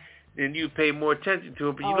titties, then you pay more attention to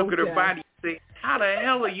her. But you look at her body and say, how the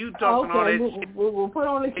hell are you talking all that shit? We'll put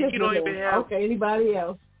on the kiss. You don't even have. Okay, anybody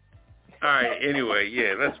else? All right. Anyway,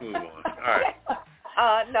 yeah, let's move on. All right.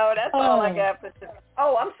 No, that's all I got for today.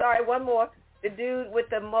 Oh, I'm sorry. One more. The dude with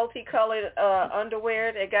the multicolored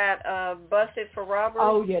underwear that got busted for robbery.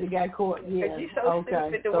 Oh, yeah, the guy caught. Yeah. You're so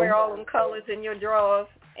stupid to wear all them colors in your drawers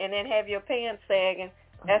and then have your pants sagging.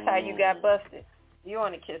 That's how you got busted. You're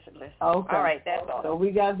on the Kiss It list. Okay. All right, that's all. So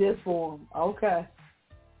we got this for him. Okay.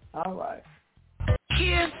 All right.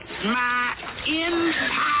 Kiss my entire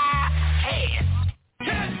ass.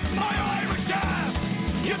 Kiss my Irish ass.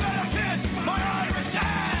 You better kiss my Irish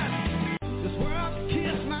ass. This world can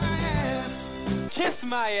kiss my ass. Kiss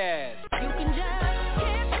my ass. You can just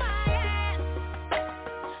kiss my ass.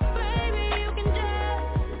 Baby, you can just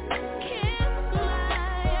kiss my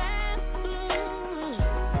ass.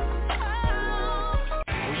 Oh.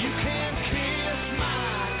 You can kiss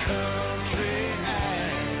my country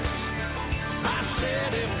ass. I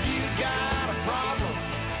said if you got a problem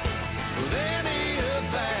with any of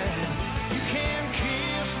that, you can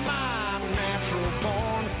kiss my natural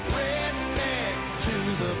born redneck to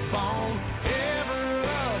the bone,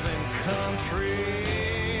 ever-loving country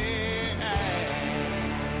ass.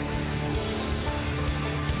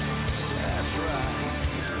 That's right.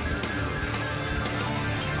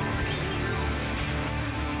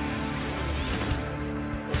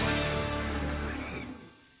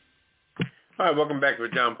 All right, welcome back to the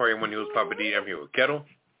John Party One News. Papa D. I'm here with Kettle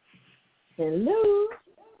Hello.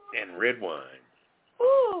 and Red Wine.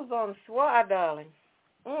 Ooh, bonsoir, darling.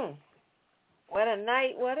 What a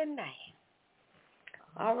night, what a night.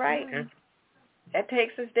 All right. Okay. That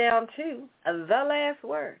takes us down to the last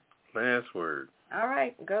word. Last word. All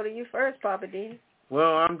right, go to you first, Papa D.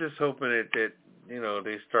 Well, I'm just hoping that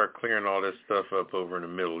they start clearing all this stuff up over in the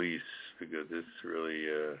Middle East, because it's really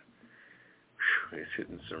it's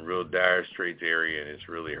hitting some real dire straits area, and it's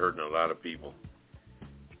really hurting a lot of people.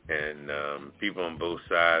 And people on both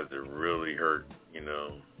sides are really hurt. A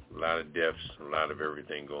lot of deaths, a lot of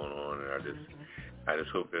everything going on, and I just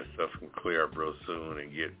hope that stuff can clear up real soon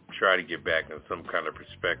and try to get back in some kind of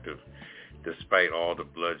perspective, despite all the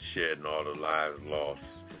bloodshed and all the lives lost.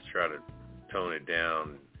 Just try to tone it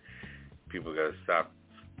down. People got to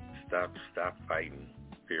stop fighting.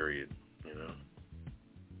 Period.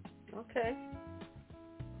 Okay.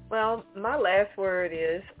 Well, my last word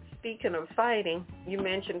is, speaking of fighting, you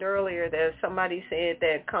mentioned earlier that somebody said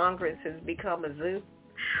that Congress has become a zoo.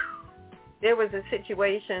 There was a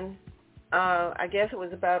situation, I guess it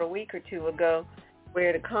was about a week or two ago,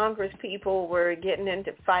 where the Congress people were getting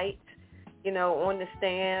into fights, on the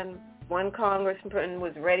stand. One congressman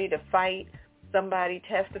was ready to fight somebody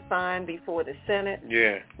testifying before the Senate.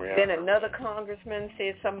 Yeah. Then another congressman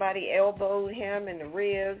said somebody elbowed him in the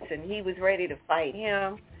ribs, and he was ready to fight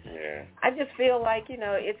him. Yeah. I just feel like,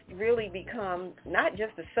 it's really become not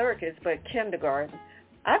just a circus, but kindergarten.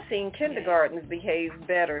 I've seen kindergartens behave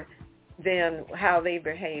better than how they're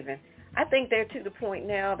behaving. I think they're to the point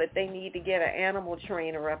now that they need to get an animal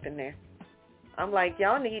trainer up in there. I'm like,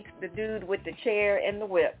 y'all need the dude with the chair and the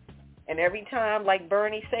whip. And every time, like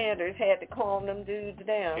Bernie Sanders had to calm them dudes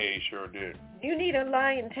down. Yeah, he sure did. You need a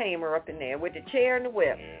lion tamer up in there with the chair and the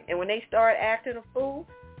whip. Yeah. And when they start acting a fool,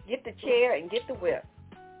 get the chair and get the whip.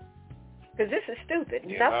 Because this is stupid.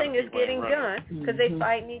 Yeah, Nothing is getting done because they're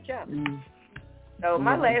fighting each other. Mm-hmm. So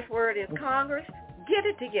my last word is, Congress, get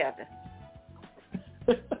it together.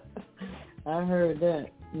 I heard that.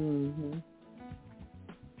 Mm-hmm.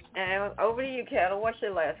 And over to you, Kettle. What's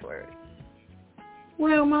your last word?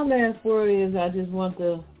 Well, my last word is I just want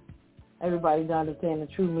everybody to understand the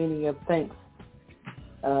true meaning of thanks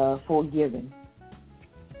for giving.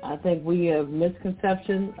 I think we have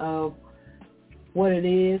misconception of what it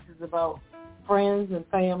is. It's about friends and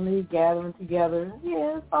family gathering together.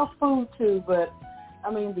 Yeah, it's about food too, but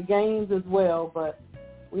the games as well. But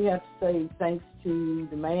we have to say thanks to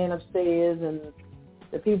the man upstairs and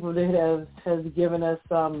the people that has given us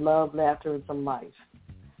some love, laughter, and some life.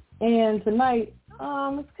 And tonight,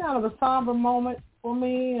 it's kind of a somber moment for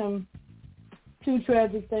me. Two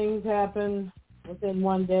tragic things happened within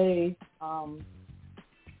one day.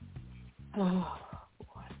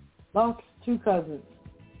 Lost two cousins,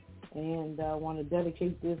 and I want to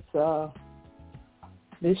dedicate this show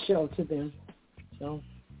to them. So,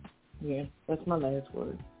 yeah, that's my last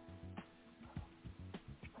word.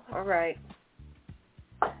 All right.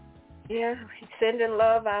 Yeah, sending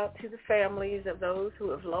love out to the families of those who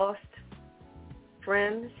have lost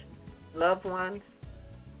friends, loved ones.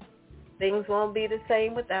 Things won't be the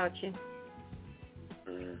same without you.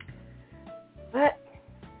 Mm. But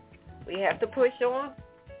we have to push on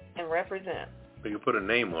and represent. We can put a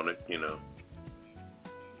name on it,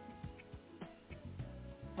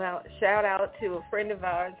 Well, shout out to a friend of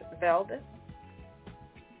ours, Velda.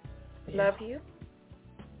 Love you.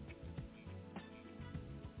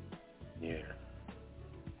 Yeah.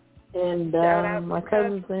 And my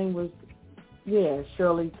cousin's name was,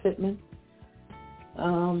 Shirley Pittman.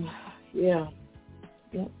 Yeah.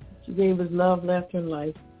 She gave us love, laughter, and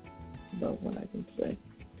life. That's about what I can say.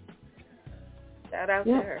 Shout out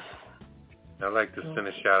to her. I'd like to send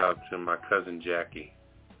a shout out to my cousin Jackie.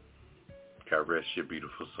 God rest your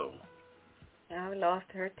beautiful soul. I lost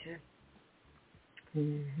her too.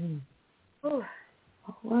 Mm-hmm.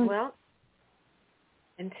 Well,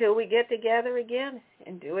 until we get together again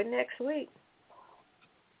and do it next week.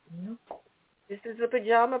 Yep. This is the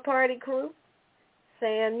Pajama Party crew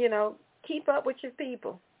saying, keep up with your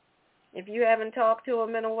people. If you haven't talked to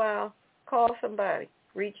them in a while, call somebody.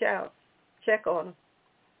 Reach out. Check on them.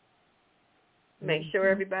 Make sure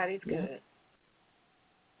everybody's good.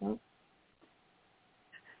 Yep.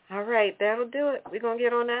 All right, that'll do it. We're going to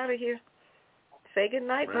get on out of here. Say good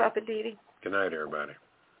night, right. Papa Didi. Good night, everybody.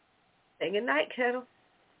 Say good night, Kettle.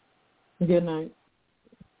 Good night.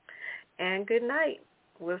 And good night.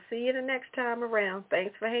 We'll see you the next time around.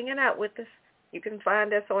 Thanks for hanging out with us. You can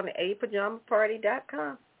find us on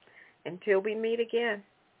apajamaparty.com. Until we meet again,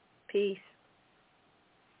 peace.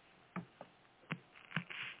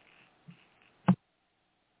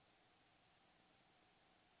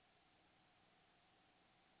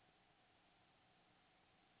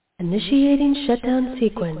 Initiating shutdown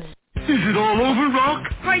sequence. Is it all over,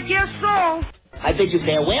 Rock? I guess so. I bid you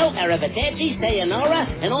farewell, arrivederci, sayonara,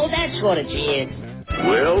 and all that sort of cheers.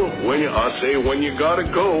 Well, I say when you gotta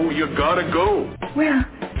go, you gotta go. Well,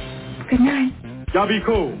 good night.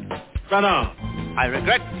 Yabiko. Sana. I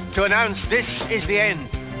regret to announce this is the end.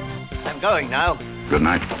 I'm going now. Good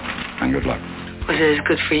night, and good luck. Was it as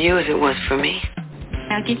good for you as it was for me?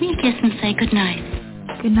 Now give me a kiss and say good night.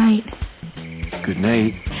 Good night. Good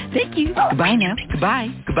night. Thank you. Goodbye now. Goodbye.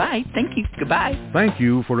 Goodbye. Thank you. Goodbye. Thank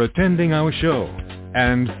you for attending our show,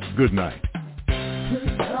 and good night.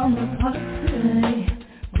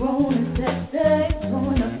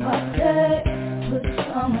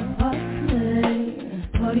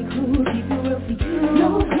 Party crew, keep it real for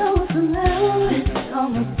you.